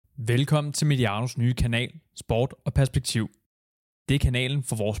Velkommen til Medianos nye kanal, Sport og Perspektiv. Det er kanalen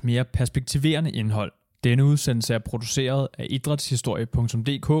for vores mere perspektiverende indhold. Denne udsendelse er produceret af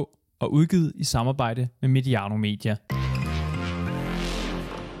idrætshistorie.dk og udgivet i samarbejde med Mediano Media.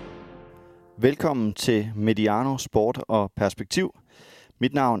 Velkommen til Mediano Sport og Perspektiv.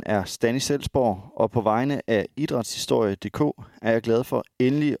 Mit navn er Stanis Selsborg, og på vegne af idrætshistorie.dk er jeg glad for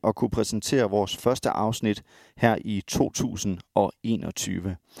endelig at kunne præsentere vores første afsnit her i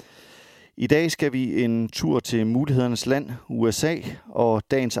 2021. I dag skal vi en tur til mulighedernes land, USA, og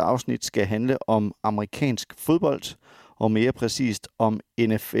dagens afsnit skal handle om amerikansk fodbold, og mere præcist om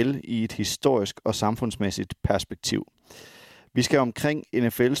NFL i et historisk og samfundsmæssigt perspektiv. Vi skal omkring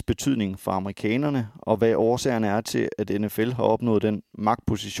NFL's betydning for amerikanerne, og hvad årsagerne er til, at NFL har opnået den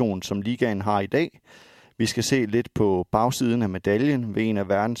magtposition, som ligaen har i dag. Vi skal se lidt på bagsiden af medaljen ved en af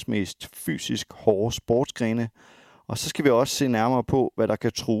verdens mest fysisk hårde sportsgrene, og så skal vi også se nærmere på, hvad der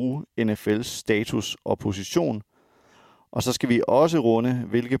kan true NFL's status og position. Og så skal vi også runde,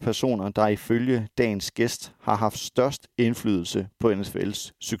 hvilke personer, der ifølge dagens gæst har haft størst indflydelse på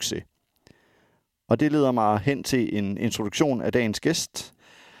NFL's succes. Og det leder mig hen til en introduktion af dagens gæst.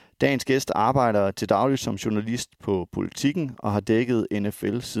 Dagens gæst arbejder til daglig som journalist på Politiken og har dækket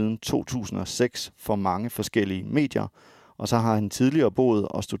NFL siden 2006 for mange forskellige medier. Og så har han tidligere boet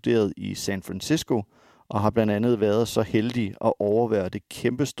og studeret i San Francisco og har blandt andet været så heldig at overvære det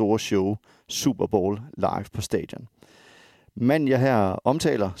kæmpe store show Super Bowl live på stadion. Manden jeg her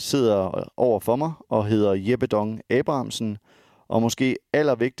omtaler sidder over for mig og hedder Jeppe Dong Abrahamsen. Og måske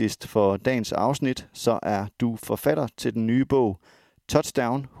allervigtigst for dagens afsnit, så er du forfatter til den nye bog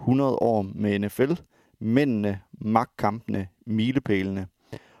Touchdown 100 år med NFL, mændene, magtkampene, milepælene.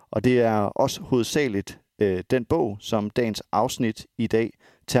 Og det er også hovedsageligt den bog, som dagens afsnit i dag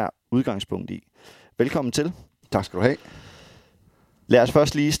tager udgangspunkt i. Velkommen til. Tak skal du have. Lad os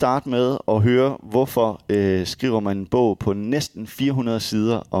først lige starte med at høre, hvorfor skriver man en bog på næsten 400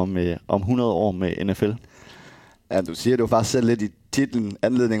 sider om 100 år med NFL? Ja, du siger det jo faktisk selv lidt i titlen.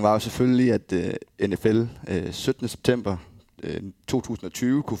 Anledningen var jo selvfølgelig, at NFL 17. september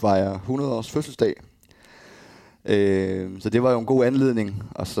 2020 kunne fejre 100 års fødselsdag. Så det var jo en god anledning,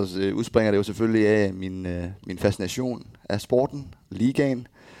 og så udspringer det jo selvfølgelig af min fascination af sporten, ligaen,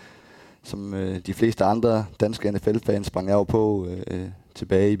 som de fleste andre danske NFL-fans sprang jeg jo på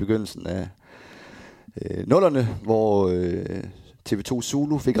tilbage i begyndelsen af nullerne, hvor TV2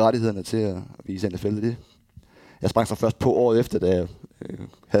 Zulu fik rettighederne til at vise NFL det. Jeg sprang så først på året efter, da jeg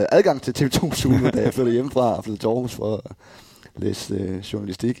havde adgang til TV2 Zulu, da jeg flyttede hjemmefra og flyttede til Aarhus for at læse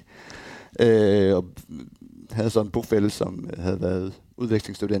journalistik. Og havde så en bofælle, som havde været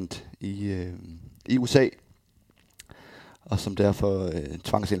udvekslingsstudent i USA, og som derfor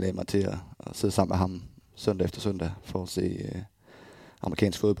tvangsindlagde mig til at sidde sammen med ham søndag efter søndag for at se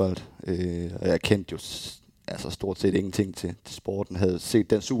amerikansk fodbold. Og jeg kendte jo altså stort set ingenting til sporten. Havde set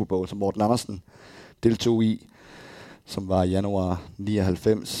den Super Bowl, som Morten Andersen deltog i, som var i januar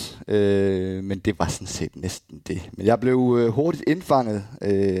 99, men det var sådan set næsten det. Men jeg blev hurtigt indfanget,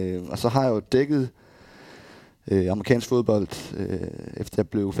 og så har jeg jo dækket amerikansk fodbold, efter jeg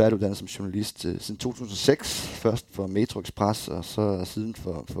blev færdiguddannet som journalist siden 2006, først for Metro Express, og så siden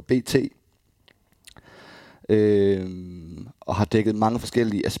for BT, og har dækket mange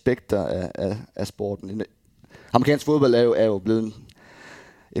forskellige aspekter af sporten. Amerikansk fodbold er jo blevet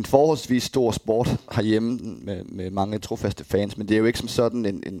en forholdsvis stor sport herhjemme med mange trofaste fans, men det er jo ikke som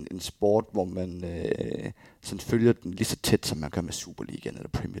sådan en sport, hvor man sådan følger den lige så tæt, som man gør med Superligaen eller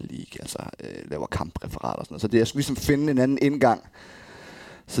Premier League, altså laver kampreferater og sådan noget. Så det er ligesom finde en anden indgang.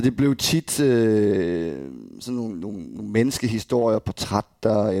 Så det blev tit sådan nogle menneskehistorier,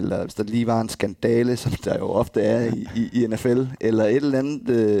 portrætter, eller hvis der lige var en skandale, som der jo ofte er i NFL, eller et eller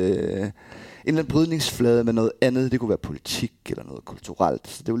andet en eller anden brydningsflade med noget andet. Det kunne være politik eller noget kulturelt.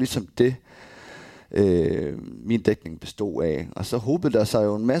 Så det var ligesom det, min dækning bestod af. Og så håbede der sig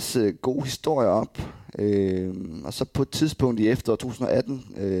jo en masse gode historier op. Og så på et tidspunkt i efteråret 2018,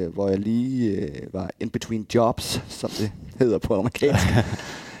 hvor jeg lige var in between jobs, som det hedder på amerikansk,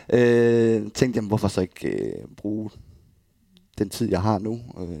 tænkte jeg, hvorfor så ikke bruge den tid, jeg har nu,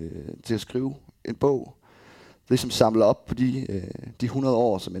 til at skrive en bog. Ligesom samler op på de 100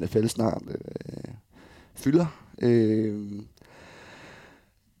 år, som NFL snart fylder.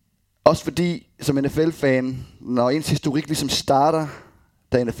 Også fordi, som NFL-fan, når ens historik ligesom starter,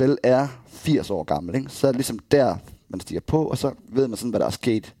 da NFL er 80 år gammel, ikke? Så er det ligesom der, man stiger på, og så ved man sådan, hvad der er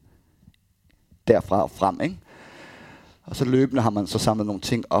sket derfra og frem. Ikke? Og så løbende har man så samlet nogle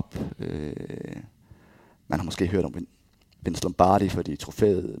ting op. Man har måske hørt om Vince Lombardi, fordi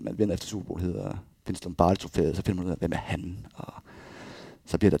trofæet, man vinder efter Super Bowl, hedder Vince Lombardi-trofæet, så finder man ud af, hvem er han, og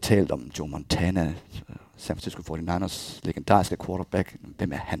Så bliver der talt om Joe Montana, San Francisco 49ers legendariske quarterback.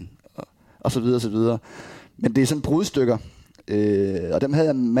 Hvem er han? Og så videre, og så videre. Men det er sådan brudstykker, og dem havde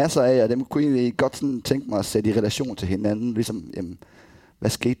jeg masser af, og dem kunne jeg egentlig godt sådan tænke mig at sætte i relation til hinanden. Ligesom, jamen, hvad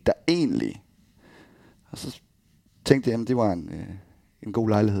skete der egentlig? Og så tænkte jeg, jamen, det var en god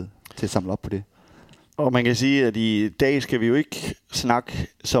lejlighed til at samle op på det. Og man kan sige, at i dag skal vi jo ikke snakke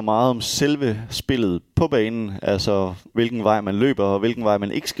så meget om selve spillet på banen, altså hvilken vej man løber og hvilken vej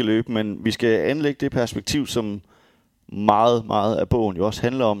man ikke skal løbe, men vi skal anlægge det perspektiv, som meget, meget af bogen jo også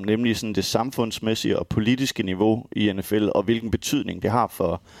handler om, nemlig sådan det samfundsmæssige og politiske niveau i NFL, og hvilken betydning det har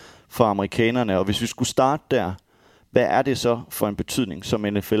for amerikanerne. Og hvis vi skulle starte der, hvad er det så for en betydning, som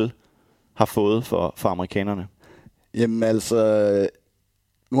NFL har fået for amerikanerne? Jamen altså,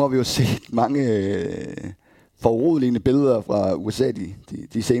 nu har vi jo set mange foruroligende billeder fra USA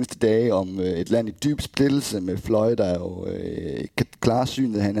de seneste dage om et land i dyb splittelse med fløje, der jo kan klare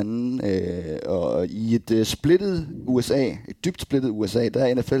synet af hinanden. Og i et splittet USA, et dybt splittet USA, der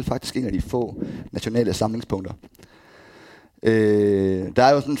er NFL faktisk en af de få nationale samlingspunkter. Der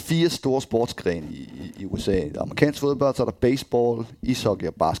er jo sådan 4 store sportsgrene i USA. Der er amerikansk fodbold, så er der baseball, ishockey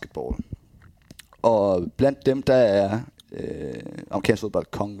og basketball. Og blandt dem, der er amerikansk fodbold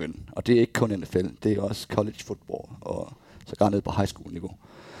kongen, og det er ikke kun NFL, det er også college football, og så går ned på high school niveau.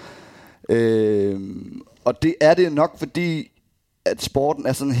 Og det er det nok, fordi at sporten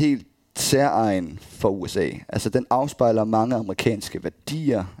er sådan helt særegen for USA. Altså den afspejler mange amerikanske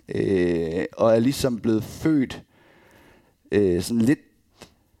værdier, og er ligesom blevet født sådan lidt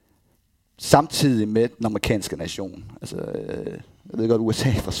samtidig med den amerikanske nation. Altså, jeg ved godt USA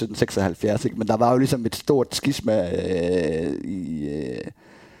fra 1776, ikke? Men der var jo ligesom et stort skisma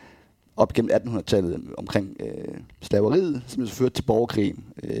op gennem 1800-tallet omkring slaveriet, som så førte til borgerkrigen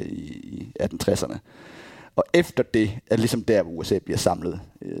i 1860'erne. Og efter det er ligesom der, hvor USA bliver samlet.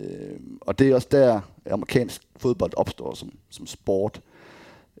 Og det er også der, amerikansk fodbold opstår som sport.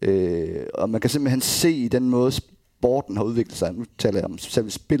 Og man kan simpelthen se i den måde, sporten har udviklet sig, nu taler jeg om selv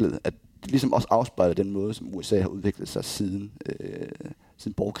spillet, at det ligesom også afspejler den måde, som USA har udviklet sig siden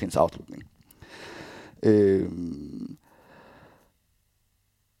borgerkrigens afslutning.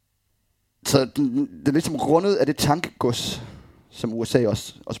 Så den er ligesom rundet af det tankegods, som USA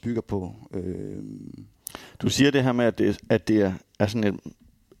også bygger på. Du siger det her med, at det er sådan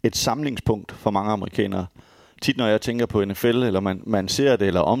et samlingspunkt for mange amerikanere. Tit når jeg tænker på NFL, eller man ser det,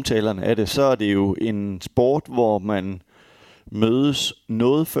 eller omtalerne af det, så er det jo en sport, hvor man mødes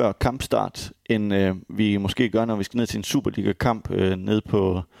noget før kampstart, end vi måske gør, når vi skal ned til en Superliga-kamp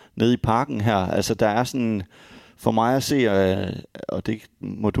nede i parken her. Altså der er sådan, for mig at se, og det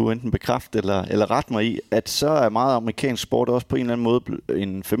må du enten bekræfte eller rette mig i, at så er meget amerikansk sport også på en eller anden måde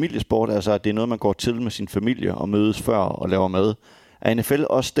en familiesport, altså at det er noget, man går til med sin familie og mødes før og laver mad. Er NFL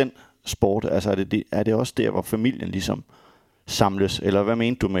også den sport? Altså er det også der, hvor familien ligesom samles, eller hvad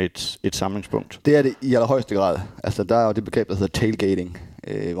mener du med et samlingspunkt? Det er det i allerhøjeste grad. Altså der er jo det begreb, der hedder tailgating,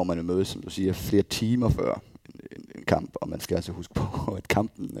 hvor man mødes, som du siger, flere timer før en kamp, og man skal altså huske på, at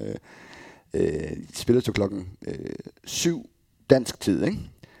kampen spiller til klokken 7 dansk tid, ikke?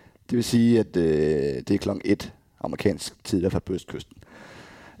 Det vil sige, at det er klokken 1 amerikansk tid, der fra på østkysten.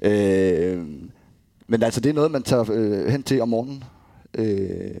 Men altså det er noget, man tager hen til om morgenen,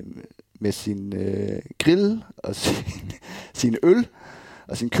 med sin grill og sin øl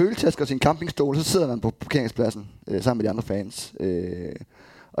og sin køletaske og sin campingstol, så sidder man på parkeringspladsen sammen med de andre fans.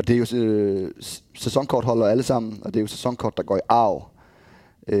 Og det er jo sæsonkortholdere alle sammen, og det er jo sæsonkort, der går i arv.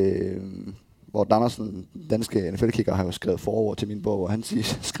 Hvor Andersen, danske NFL-kicker, har jo skrevet forord til min bog, og han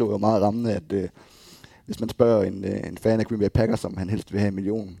skriver jo meget rammende, at hvis man spørger en fan af Green Bay Packers, om han helst vil have $1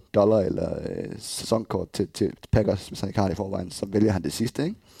 million eller sæsonkort til Packers, hvis han ikke har det i forvejen, så vælger han det sidste,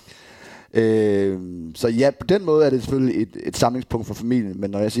 ikke? Så ja, på den måde er det selvfølgelig et samlingspunkt for familien,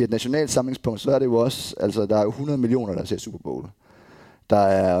 men når jeg siger et nationalt samlingspunkt, så er det jo også, altså der er jo 100 millioner, der ser Super Bowl. Der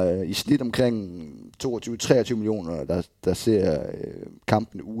er i snit omkring 22-23 millioner, der ser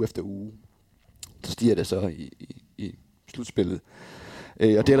kampen uge efter uge. Så stiger det så i slutspillet. Og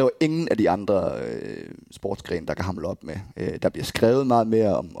det er der jo ingen af de andre sportsgrene, der kan hamle op med. Der bliver skrevet meget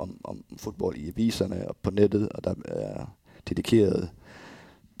mere om fodbold i aviserne og på nettet, og der er dedikerede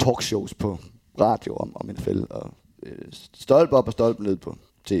talkshows på radio om NFL, og stolpe op og stolpe ned på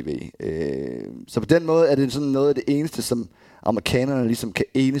tv. Så på den måde er det sådan noget af det eneste, som amerikanerne ligesom kan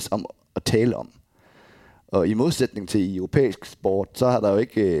enes om at tale om. Og i modsætning til europæisk sport, så har der jo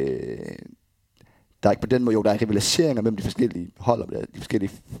ikke... Der er ikke på den måde, jo, der er rivaliseringer mellem de forskellige hold og de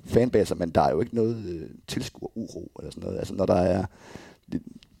forskellige fanbaser, men der er jo ikke noget tilskueruro eller sådan noget. Altså når der er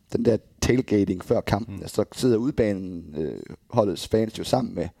den der tailgating før kampen. Så sidder udbanen holdets fans jo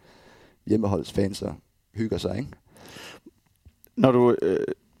sammen med hjemmeholdets fans og hygger sig, ikke? Når du...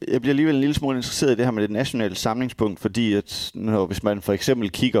 Jeg bliver alligevel en lille smule interesseret i det her med det nationale samlingspunkt, fordi at hvis man for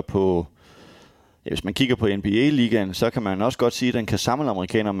eksempel kigger på NBA-ligaen, så kan man også godt sige, at den kan samle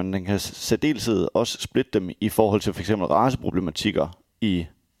amerikanere, men den kan særdeleshed også splitte dem i forhold til for eksempel raceproblematikker i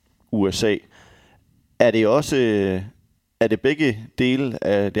USA. Er det begge dele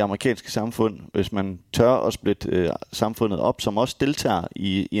af det amerikanske samfund, hvis man tør at splitte samfundet op, som også deltager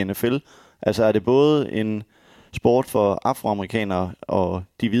i NFL? Altså er det både en sport for afroamerikanere og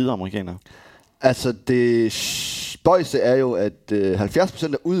de hvide amerikanere? Altså det spøjse er jo, at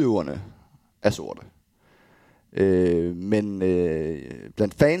 70% af udøverne er sorte. Men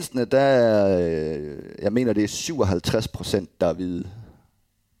blandt fansene, der jeg mener, det er 57%, der er hvide.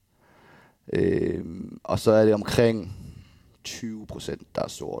 Og så er det omkring 20%, der er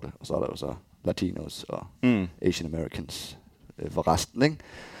sorte. Og så er der jo så Latinos og Asian Americans for resten, ikke?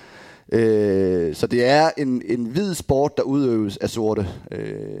 Så det er en hvid sport, der udøves af sorte.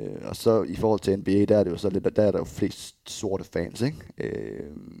 Og så i forhold til NBA, der er det jo så lidt, der er der jo flest sorte fans, ikke?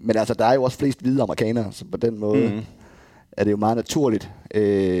 Men altså, der er jo også flest hvide amerikanere, så på den måde er det jo meget naturligt.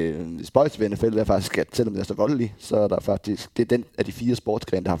 Spøjs ved NFL er faktisk, at selvom det er så voldeligt, så er der faktisk, det er den af de 4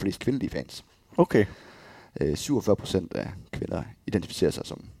 sportsgrene, der har flest kvindelige fans. Okay. 47% af kvinder identificerer sig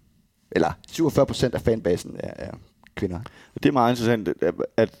som, eller 47% af fanbasen er kvinder. Det er meget interessant,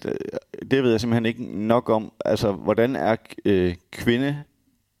 at det ved jeg simpelthen ikke nok om. Altså, hvordan er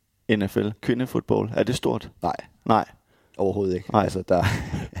kvinde-NFL, kvindefodbold? Er det stort? Nej. Overhovedet ikke. Nej. Altså,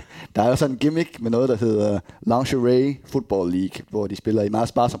 der er jo sådan en gimmick med noget, der hedder Lingerie Football League, hvor de spiller i meget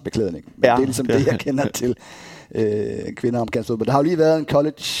sparsom beklædning. Men det er ligesom det, jeg kender til kvinder amerikansk fodbold. Der har jo lige været en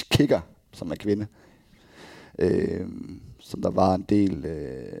college kicker, som er kvinde, som der var en del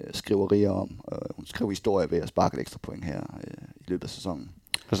skriverier om. Hun skrev historier ved at sparke et ekstra point her i løbet af sæsonen.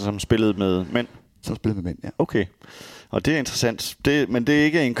 Altså som spillede med mænd? Som spillede med mænd, ja. Okay, og det er interessant. Men det er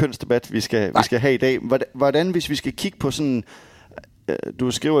ikke en kønsdebat, vi skal have i dag. Hvordan, hvis vi skal kigge på sådan...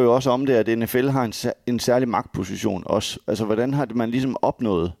 Du skriver jo også om det, at NFL har en særlig magtposition også. Altså, hvordan har man ligesom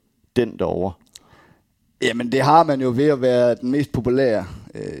opnået den derovre? Jamen, det har man jo ved at være den mest populære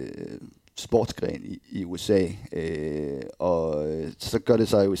sportsgren i USA. Og så gør det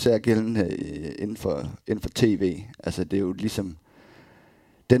sig jo især gældende inden for tv. Altså, det er jo ligesom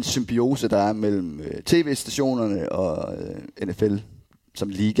den symbiose, der er mellem tv-stationerne og NFL som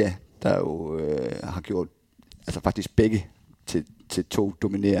liga, der jo har gjort altså faktisk begge til 2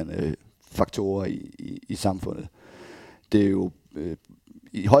 dominerende faktorer i samfundet. Det er jo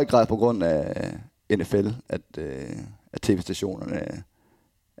i høj grad på grund af NFL, at tv-stationerne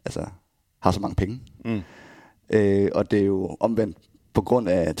altså har så mange penge. Og det er jo omvendt på grund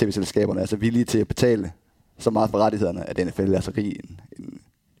af, at tv-selskaberne er så villige til at betale så meget for rettighederne, at NFL er så rig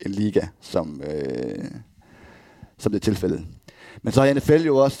en liga, som det er tilfældet. Men så har NFL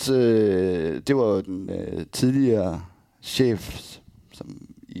jo også, det var jo den tidligere chef, som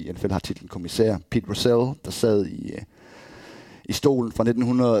i NFL har titlen kommissær, Pete Rozelle, der sad i stolen fra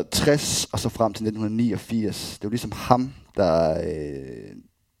 1960 og så frem til 1989. Det var ligesom ham, der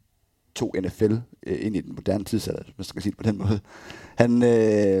tog NFL ind i den moderne tidsalder, hvis man skal sige det på den måde. Han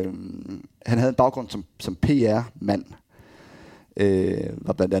havde en baggrund som PR-mand.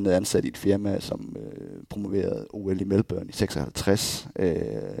 Var blandt andet ansat i et firma, som promoverede OL i Melbourne i 56,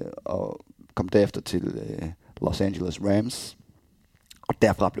 og kom derefter til Los Angeles Rams, og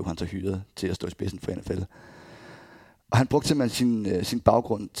derfra blev han så hyret til at stå i spidsen for NFL. Og han brugte simpelthen sin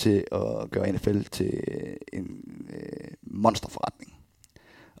baggrund til at gøre NFL til en monsterforretning.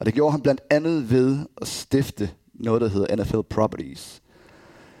 Og det gjorde han blandt andet ved at stifte noget, der hedder NFL Properties,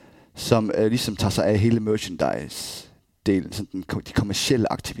 som ligesom tager sig af hele merchandise-delen, sådan de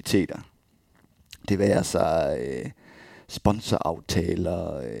kommercielle aktiviteter. Det vil altså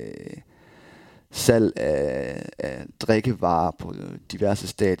sponsoraftaler, salg af drikkevarer på diverse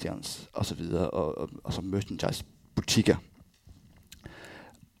stadions osv., og så merchandise-butikker.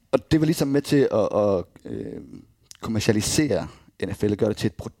 Og det var ligesom med til at kommercialisere NFL og gøre det til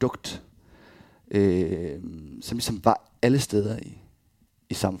et produkt, som ligesom var alle steder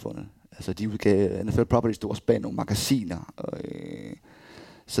i samfundet. Altså de udgav NFL Properties, stod også bag nogle magasiner.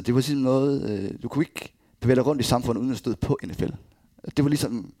 Så det var ligesom noget, du kunne ikke bevæge dig rundt i samfundet uden at støde på NFL. Det var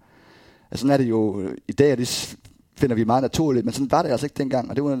ligesom, altså sådan er det jo i dag, og det finder vi meget naturligt, men sådan var det altså ikke dengang,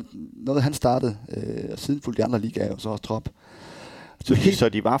 og det var noget, han startede, og siden fulgte de andre ligaer og så også trop. Så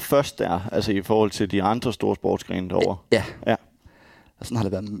de var først der, altså i forhold til de andre store sportsgrene derovre? Ja. Og sådan har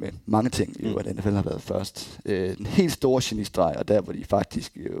det været med mange ting, jo, at NFL har været først. Den helt store genistreg, og der hvor de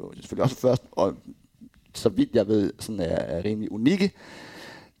faktisk jo selvfølgelig også først, og så vidt jeg ved, sådan er rimelig unikke,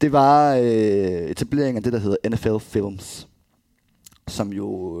 det var etableringen af det, der hedder NFL Films, som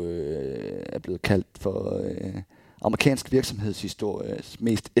jo er blevet kaldt for amerikansk virksomhedshistories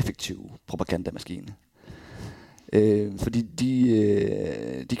mest effektive propagandamaskine. Fordi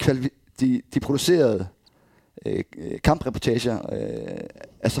de producerede kampreportager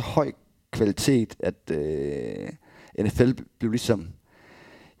af så høj kvalitet, at NFL blev ligesom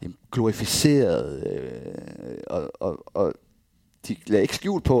glorificeret, og de lagde ikke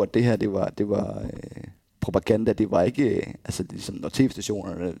skjult på, at det her det var propaganda. Det var ikke ligesom når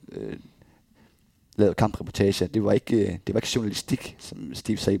tv-stationerne lavede kampreportager. Det var ikke journalistik, som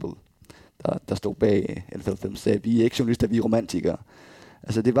Steve Sabol, der stod bag NFL Films, sagde, vi er ikke journalister, vi er romantikere.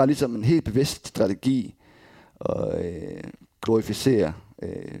 Altså det var ligesom en helt bevidst strategi at glorificere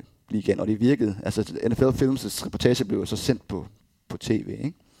ligaen, og det virkede. Altså NFL Films' reportage blev så sendt på tv,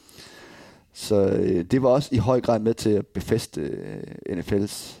 ikke? Så det var også i høj grad med til at befæste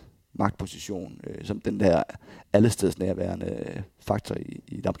NFL's magtposition som den der allestedsnærværende faktor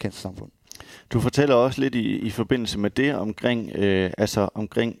i det amerikanske samfund. Du fortæller også lidt i forbindelse med det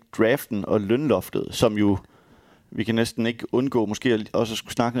omkring draften og lønloftet, som jo vi kan næsten ikke undgå måske også at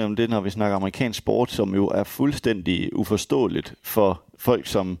skulle snakke om det, når vi snakker amerikansk sport, som jo er fuldstændig uforståeligt for folk,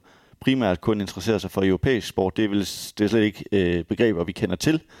 som primært kun interesserer sig for europæisk sport. Det er slet ikke begreber, vi kender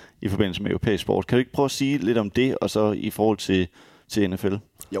til i forbindelse med europæisk sport. Kan du ikke prøve at sige lidt om det, og så i forhold til NFL?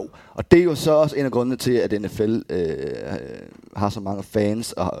 Jo, og det er jo så også en af grundene til, at NFL har så mange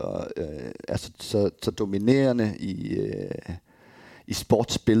fans, og er så dominerende i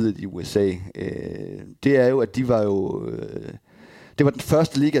sportsbilledet i USA. Det er jo, at det var den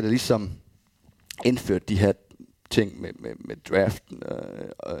første liga, der ligesom indførte de her ting med draften,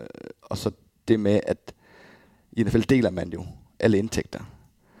 og så det med, at i NFL deler man jo alle indtægter.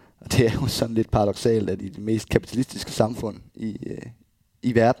 Og det er jo sådan lidt paradoksalt, at i det mest kapitalistiske samfund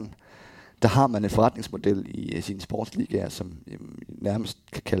i verden, der har man en forretningsmodel i sine sportsligaer, som nærmest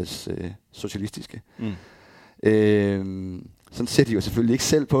kan kaldes socialistiske. Sådan ser de jo selvfølgelig ikke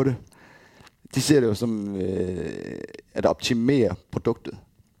selv på det. De ser det jo som at optimere produktet.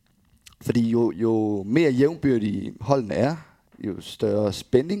 Fordi jo mere jævnbyrdige holdene er, jo større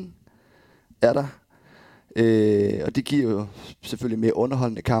spænding er der. Og det giver jo selvfølgelig mere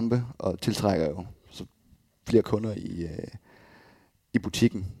underholdende kampe, og tiltrækker jo så flere kunder i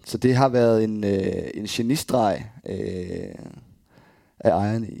butikken. Så det har været en genistreg af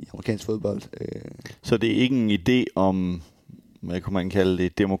ejerne i amerikansk fodbold. Så det er ikke en idé om, hvad kunne man kalde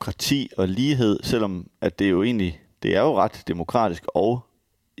det, demokrati og lighed, selvom at det jo egentlig, det er jo ret demokratisk og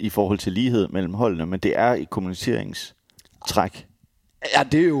i forhold til lighed mellem holdene, men det er et kommunikeringstræk. Ja,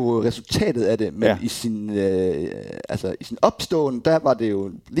 det er jo resultatet af det, men i sin opståen, der var det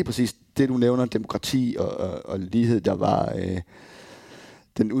jo lige præcis det, du nævner, demokrati og lighed, der var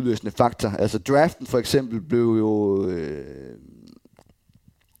den udløsende faktor. Altså draften for eksempel blev jo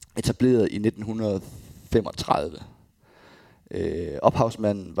etableret i 1935.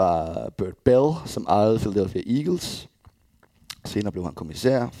 Ophavsmanden var Bert Bell, som ejede Philadelphia Eagles. Senere blev han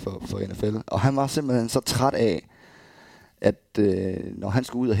kommissær for NFL, og han var simpelthen så træt af, at når han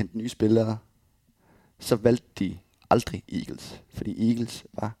skulle ud og hente nye spillere, så valgte de aldrig Eagles, fordi Eagles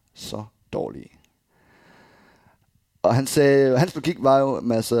var så dårlige. Og han sagde, hans logik var jo,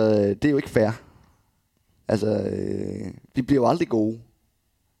 det er jo ikke fair. Vi bliver jo aldrig gode,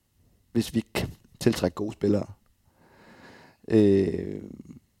 hvis vi ikke kan tiltrække gode spillere.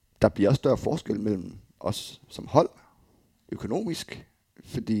 Der bliver også større forskel mellem os som hold, økonomisk,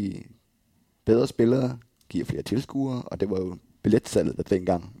 fordi bedre spillere giver flere tilskuere, og det var jo billetsalget, der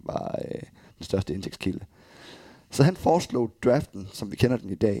dengang var den største indtægtskilde. Så han foreslog draften, som vi kender den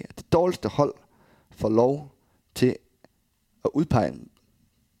i dag, at det dårligste hold får lov til at udpege en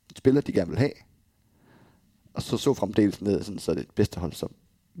spiller, de gerne vil have, og så fremdeles ned, sådan, så det bedste hold så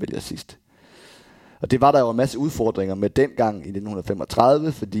vælger sidst. Og det var der jo en masse udfordringer med dengang i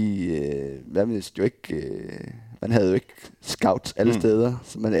 1935, fordi man havde jo ikke scouts alle steder,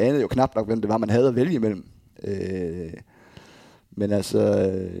 så man anede jo knap nok, hvem det var, man havde at vælge imellem. Men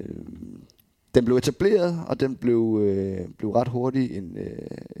den blev etableret, og den blev ret hurtigt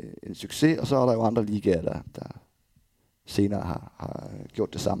en succes, og så er der jo andre ligaer, der senere har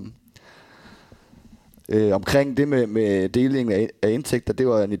gjort det samme. Omkring det med delingen af indtægter, det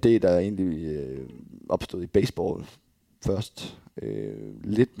var en idé, der egentlig opstod i baseball først.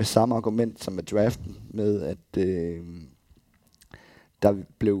 Lidt med samme argument som med draften, med at der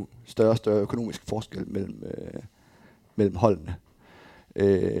blev større og større økonomisk forskel mellem holdene.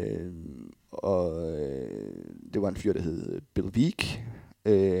 Det var en fyr, der hed Bill Veeck.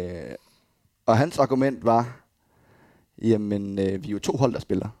 Og hans argument var, jamen, vi er jo 2 hold, der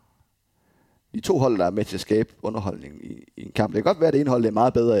spiller. Vi er 2 hold, der er med til at skabe underholdning i en kamp. Det kan godt være, at det ene hold er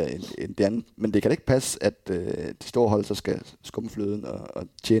meget bedre end det andet, men det kan ikke passe, at det store hold så skal skumme fløden og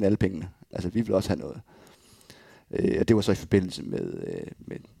tjene alle pengene. Altså, vi vil også have noget. Og det var så i forbindelse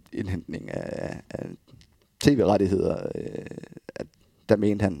med indhentning af tv-rettigheder. At der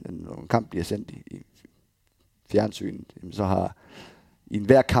mente han, at når en kamp bliver sendt i fjernsynet, så har i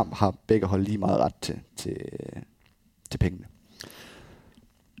enhver kamp har begge hold lige meget ret til pengene.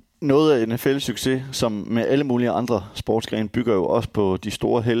 Noget af NFL's succes, som med alle mulige andre sportsgrene, bygger jo også på de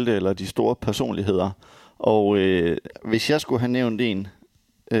store helte eller de store personligheder. Og hvis jeg skulle have nævnt en,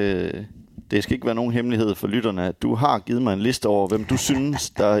 det skal ikke være nogen hemmelighed for lytterne, at du har givet mig en liste over, hvem du synes,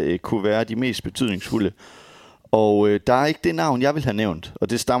 der kunne være de mest betydningsfulde. Og der er ikke det navn, jeg vil have nævnt. Og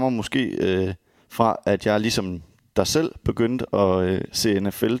det stammer måske fra, at jeg ligesom dig selv begyndte at se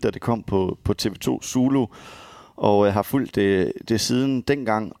NFL, da det kom på TV2 Zulu. Og har fulgt det siden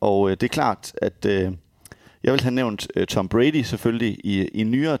dengang. Og det er klart, at jeg vil have nævnt Tom Brady selvfølgelig i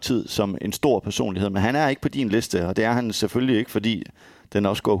nyere tid som en stor personlighed. Men han er ikke på din liste, og det er han selvfølgelig ikke, fordi den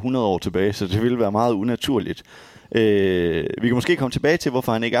også går 100 år tilbage, så det ville være meget unaturligt. Vi kan måske komme tilbage til,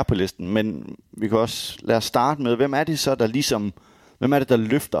 hvorfor han ikke er på listen, men vi kan også lade os starte med, hvem er det så, hvem er det, der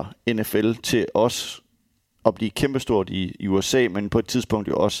løfter NFL til os at blive kæmpestort i USA, men på et tidspunkt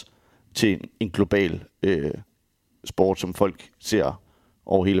jo også til en global sport, som folk ser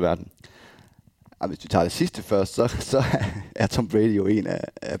over hele verden. Ja, hvis vi tager det sidste først, så er Tom Brady jo en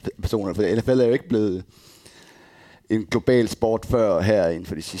af personerne, for NFL er jo ikke blevet en global sport før her inden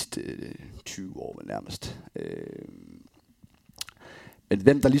for de sidste 20 år nærmest. Men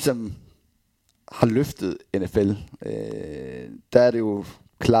hvem der ligesom har løftet NFL, der er det jo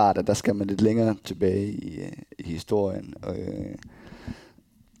klart, at der skal man lidt længere tilbage i historien.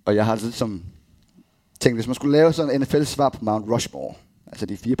 Og jeg har altså ligesom tænkt, hvis man skulle lave sådan en NFL-svar på Mount Rushmore, altså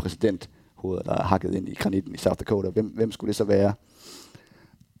de 4 præsidenthoveder, der er hakket ind i granitten i South Dakota, hvem skulle det så være?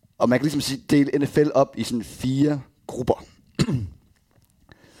 Og man kan ligesom dele NFL op i sådan 4 grupper.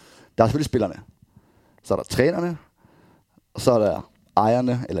 Der er selvfølgelig spillerne. Så er der trænerne, og så er der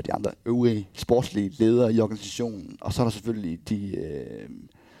ejerne, eller de andre øvrige sportslige ledere i organisationen, og så er der selvfølgelig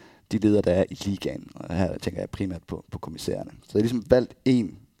de ledere, der er i ligaen. Og her tænker jeg primært på kommissærerne. Så det er ligesom valgt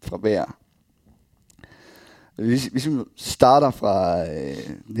en fra hver. Hvis vi starter fra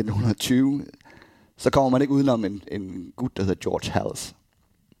 1920, så kommer man ikke udenom en gut, der hedder George Halas.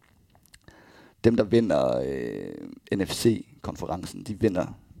 Dem, der vinder NFC-konferencen, de vinder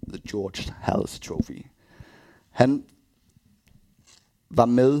The George Halas Trophy. Han var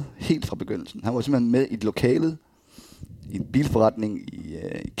med helt fra begyndelsen. Han var simpelthen med i et lokalet, i en bilforretning i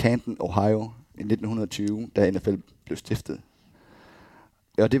Canton, Ohio, i 1920, da NFL blev stiftet.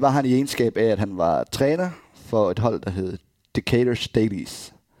 Og det var han i egenskab af, at han var træner for et hold, der hed Decatur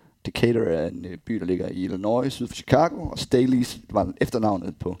Staleys. Decatur er en by, der ligger i Illinois, syd for Chicago, og Staleys var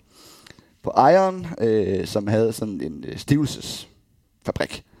efternavnet på ejeren, som havde sådan en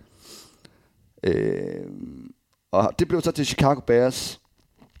stivelsesfabrik. Og det blev så til Chicago Bears,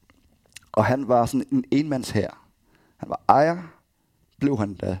 og han var sådan en enmandshær. Han var ejer, blev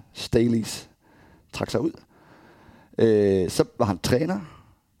han, da Staleys trak sig ud. Så var han træner,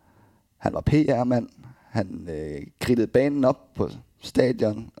 han var PR-mand, han kridtede banen op på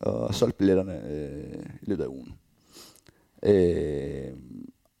stadion og solgte billetterne i løbet af ugen.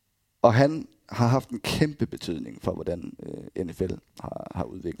 Og han har haft en kæmpe betydning for, hvordan NFL har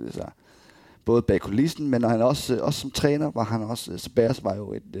udviklet sig. Både bag kulissen, men han også som træner var han også. Så Bears var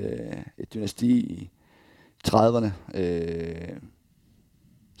jo et dynasti i 30'erne,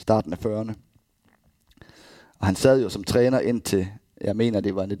 starten af 40'erne. Og han sad jo som træner indtil, jeg mener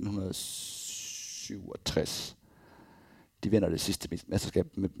det var 1967. De vinder det sidste mesterskab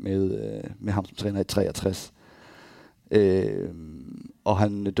med ham som træner i 63. Og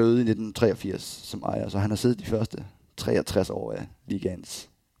han døde i 1983 som ejer, så han har siddet de første 63 år af ligaens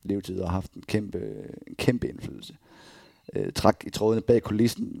levetid og haft en kæmpe indflydelse. Træk i trådene bag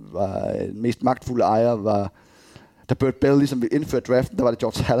kulissen, var den mest magtfulde ejer, var da Burt Bell ligesom ville indføre draften, der var det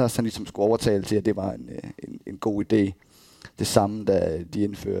George Halas, han ligesom skulle overtale til, at det var en god idé. Det samme, da de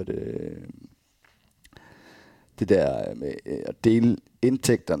indførte det der med at dele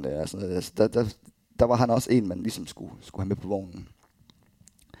indtægterne. Altså, der var han også en, man ligesom skulle have med på vognen.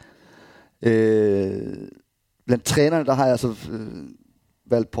 Blandt trænerne, der har jeg altså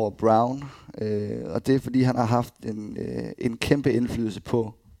valgt Paul Brown, og det er fordi, han har haft en kæmpe indflydelse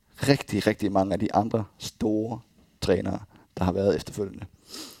på rigtig, rigtig mange af de andre store trænere, der har været efterfølgende.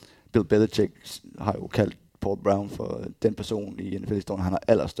 Bill Belichick har jo kaldt Paul Brown for den person i NFL-historien, han har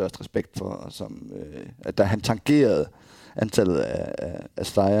allerstørst respekt for, som, da han tangerede antallet af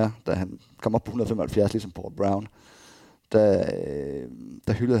sejre, da han kom op på 175, ligesom Paul Brown,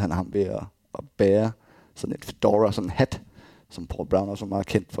 der hyldede han ham ved at bære sådan et fedora, sådan en hat, som Paul Brown også var meget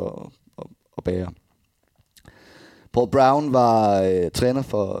kendt for at bære. Paul Brown var træner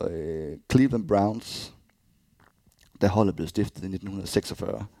for Cleveland Browns, da holdet blev stiftet i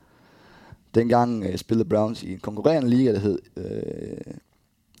 1946. Dengang spillede Browns i en konkurrerende liga, der hed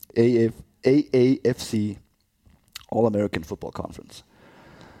AAFC, All American Football Conference,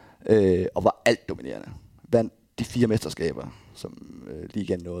 og var alt dominerende. Vandt de 4 mesterskaber, som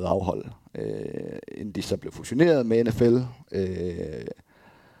ligaen nåede at afholde, inden de så blev fusioneret med NFL.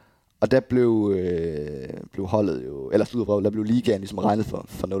 Og der blev holdet jo, der blev ligaen ligesom regnet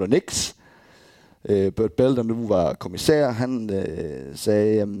for noget og niks. Burt Bell, der nu var kommissær, han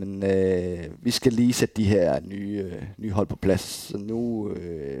sagde, jamen, vi skal lige sætte de her nye hold på plads. Så nu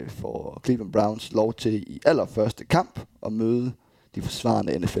får Cleveland Browns lov til i allerførste kamp at møde de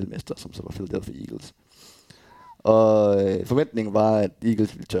forsvarende NFL-mestre, som så var Philadelphia Eagles. Og forventningen var, at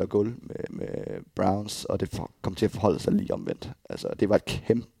Eagles ville tørre gulv med Browns, og det kom til at forholde sig lige omvendt. Altså, det var et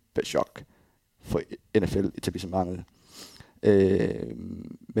kæmpe chok for NFL-etablissementet.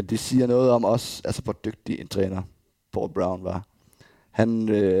 Men det siger noget om også, altså hvor dygtig en træner Paul Brown var. Han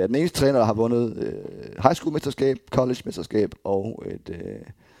er den eneste træner, der har vundet high school mesterskab, college mesterskab og et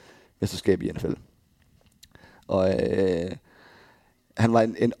mesterskab i NFL. Og han var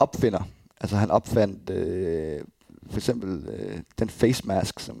en opfinder. Altså han opfandt for eksempel den face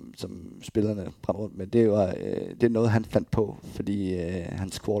mask, som spillerne brændte rundt med. Det er noget, han fandt på, fordi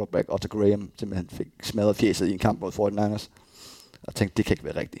hans quarterback, Otto Graham, simpelthen fik smadret fjeset i en kamp mod 49ers. Og tænkte, det kan ikke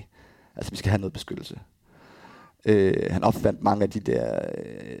være rigtigt. Altså, vi skal have noget beskyttelse. Han opfandt mange af de der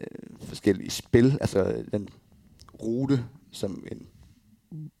forskellige spil, altså den rute, som en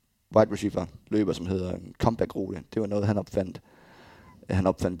wide receiver løber, som hedder en comeback-rute. Det var noget, han opfandt. Han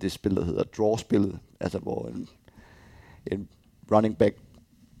opfandt det spil, der hedder draw-spillet, altså hvor en running back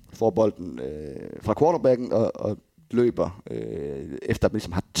får bolden fra quarterbacken og løber, efter at man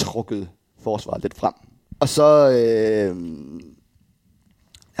ligesom har trukket forsvaret lidt frem. Og så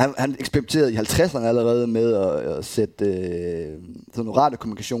han eksperimenterede i 50'erne allerede med at sætte sådan en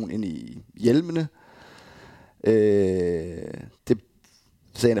radiokommunikation ind i hjelmene. Det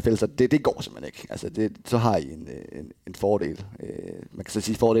sagde NFL, så det går simpelthen ikke. Altså så har I en fordel. Man kan så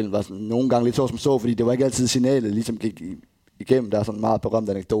sige, at fordelen var sådan, nogle gange lidt som så, fordi det var ikke altid signalet ligesom gik igennem. Der er sådan en meget berømt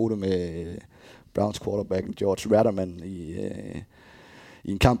anekdote med Browns quarterbacken George Ratterman i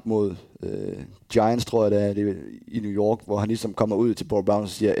en kamp mod Giants, tror jeg det er, i New York, hvor han ligesom kommer ud til Paul Brown og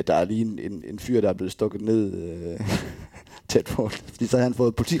siger, at der er lige en fyr, der er blevet stukket ned tæt på. Fordi så havde han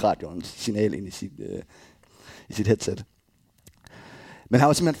fået politiradioens signal ind i sit headset. Men han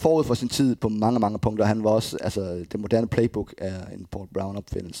var simpelthen forud for sin tid på mange, mange punkter. Han var også, altså det moderne playbook er en Paul Brown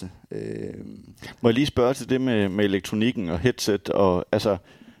opfindelse. Må jeg lige spørge til det med elektronikken og headset, og altså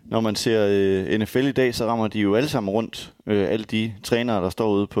når man ser NFL i dag, så rammer de jo alle sammen rundt. Alle de trænere, der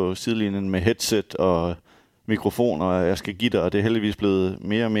står ude på sidelinjen med headset og mikrofoner, og jeg skal give dig, og det er heldigvis blevet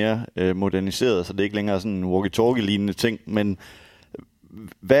mere og mere moderniseret, så det er ikke længere sådan en walkie-talkie-lignende ting. Men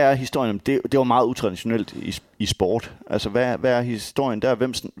hvad er historien? Det var meget utraditionelt i sport. Altså, hvad er historien der?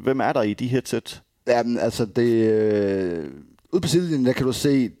 Hvem er der i de headset? Jamen, altså ude på sidelinjen, der kan du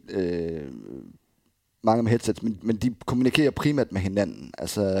se mange med headsets, men de kommunikerer primært med hinanden.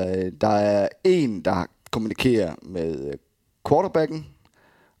 Altså, der er en, der kommunikerer med quarterbacken,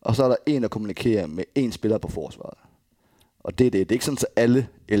 og så er der en, der kommunikerer med en spiller på forsvaret. Og det er det. Det er ikke sådan, at alle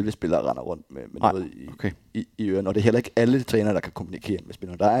 11 spillere render rundt med noget i ørerne, og det er heller ikke alle trænere, der kan kommunikere med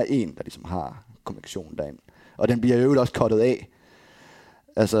spillerne. Der er en, der ligesom har kommunikationen derinde. Og den bliver jo også cuttet af.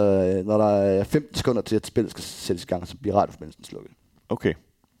 Altså, når der er 15 sekunder til, at spillet skal sættes i gang, så bliver radioforbindelsen slukket. Okay.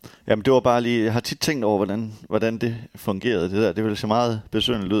 Jamen, det var bare lige... Jeg har tit tænkt over, hvordan det fungerede, det der. Det ville se meget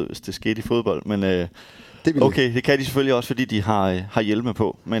besynderligt ud, hvis det skete i fodbold, men... det kan de selvfølgelig også, fordi de har hjelme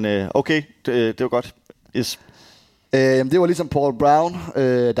på. Men okay, det var godt. Yes. Det var ligesom Paul Brown.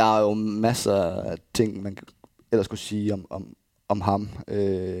 Der er jo masser af ting, man ellers skulle sige om ham.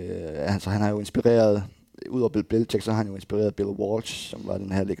 Altså, han har jo inspireret, udover Bill Belichick, så har han jo inspireret Bill Walsh, som var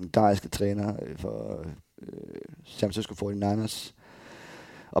den her legendariske træner for San Francisco 49ers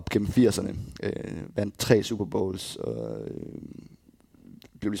op gennem 80'erne. Vandt 3 Super Bowls og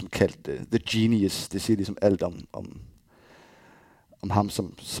blev ligesom kaldt The Genius. Det siger ligesom alt om ham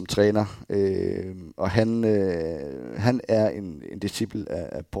som træner. Og han er en disciple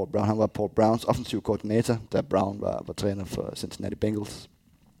af Paul Brown. Han var Paul Browns offensiv koordinator, da Brown var træner for Cincinnati Bengals.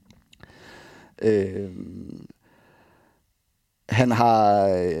 Han har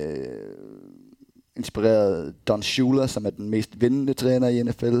inspireret Don Shula, som er den mest vindende træner i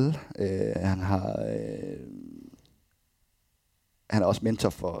NFL. Han er også mentor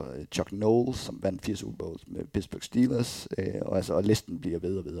for Chuck Knowles, som vandt 4 Super Bowls med Pittsburgh Steelers, og listen bliver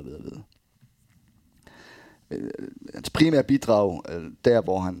ved og ved. Hans primære bidrag, der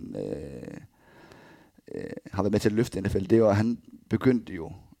hvor han har været med til at løfte NFL, det var, at han begyndte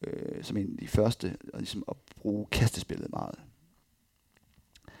jo som en af de første ligesom at bruge kastespillet meget.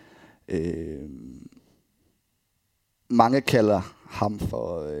 Mange kalder ham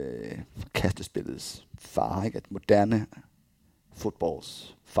for kastespillets far, ikke? At moderne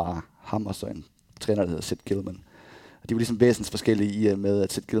fodbolds far, ham og så en træner, der hedder Sid Gilman. Og de var ligesom væsensforskellige i med,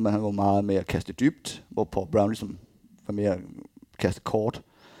 at Sid Gilman han var meget med at kaste dybt, hvor Paul Brown ligesom var mere at kaste kort.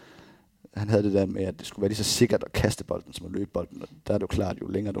 Han havde det der med, at det skulle være lige så sikkert at kaste bolden, som at løbe bolden. Og der er det jo klart, jo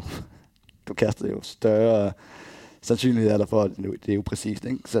længere du kaster, jo større sandsynlighed er der for, at det er jo præcist.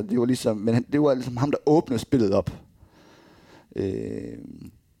 Ikke? Så det var ligesom, men det var ligesom ham, der åbnede spillet op.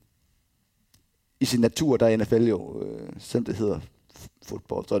 I sin natur, der er NFL jo, selvom det hedder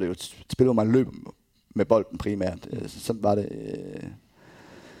fodbold, så er det jo et spil, hvor man løber med bolden primært. Sådan var det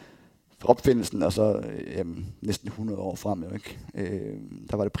for opfindelsen, og så næsten 100 år frem. Jo, ikke?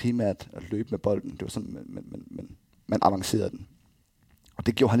 Der var det primært at løbe med bolden. Det var sådan, man avancerede den. Og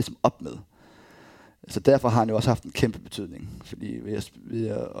det gjorde han ligesom op med. Så derfor har han jo også haft en kæmpe betydning. Fordi ved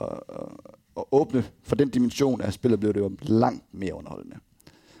at åbne for den dimension af spillet, blev det jo langt mere underholdende.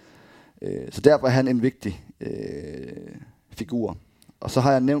 Så derfor er han en vigtig figur. Og så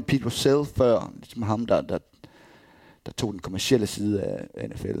har jeg nævnt Pete Rozelle før, ligesom ham, der tog den kommercielle side af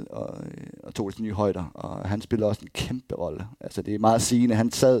NFL og tog det til nye højder. Og han spiller også en kæmpe rolle. Altså det er meget sigende.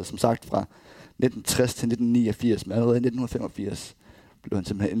 Han sad som sagt fra 1960 til 1989, men allerede i 1985 blev han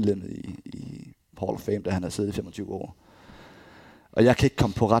simpelthen indlemmet i Hall of Fame, da han havde siddet i 25 år. Og jeg kan ikke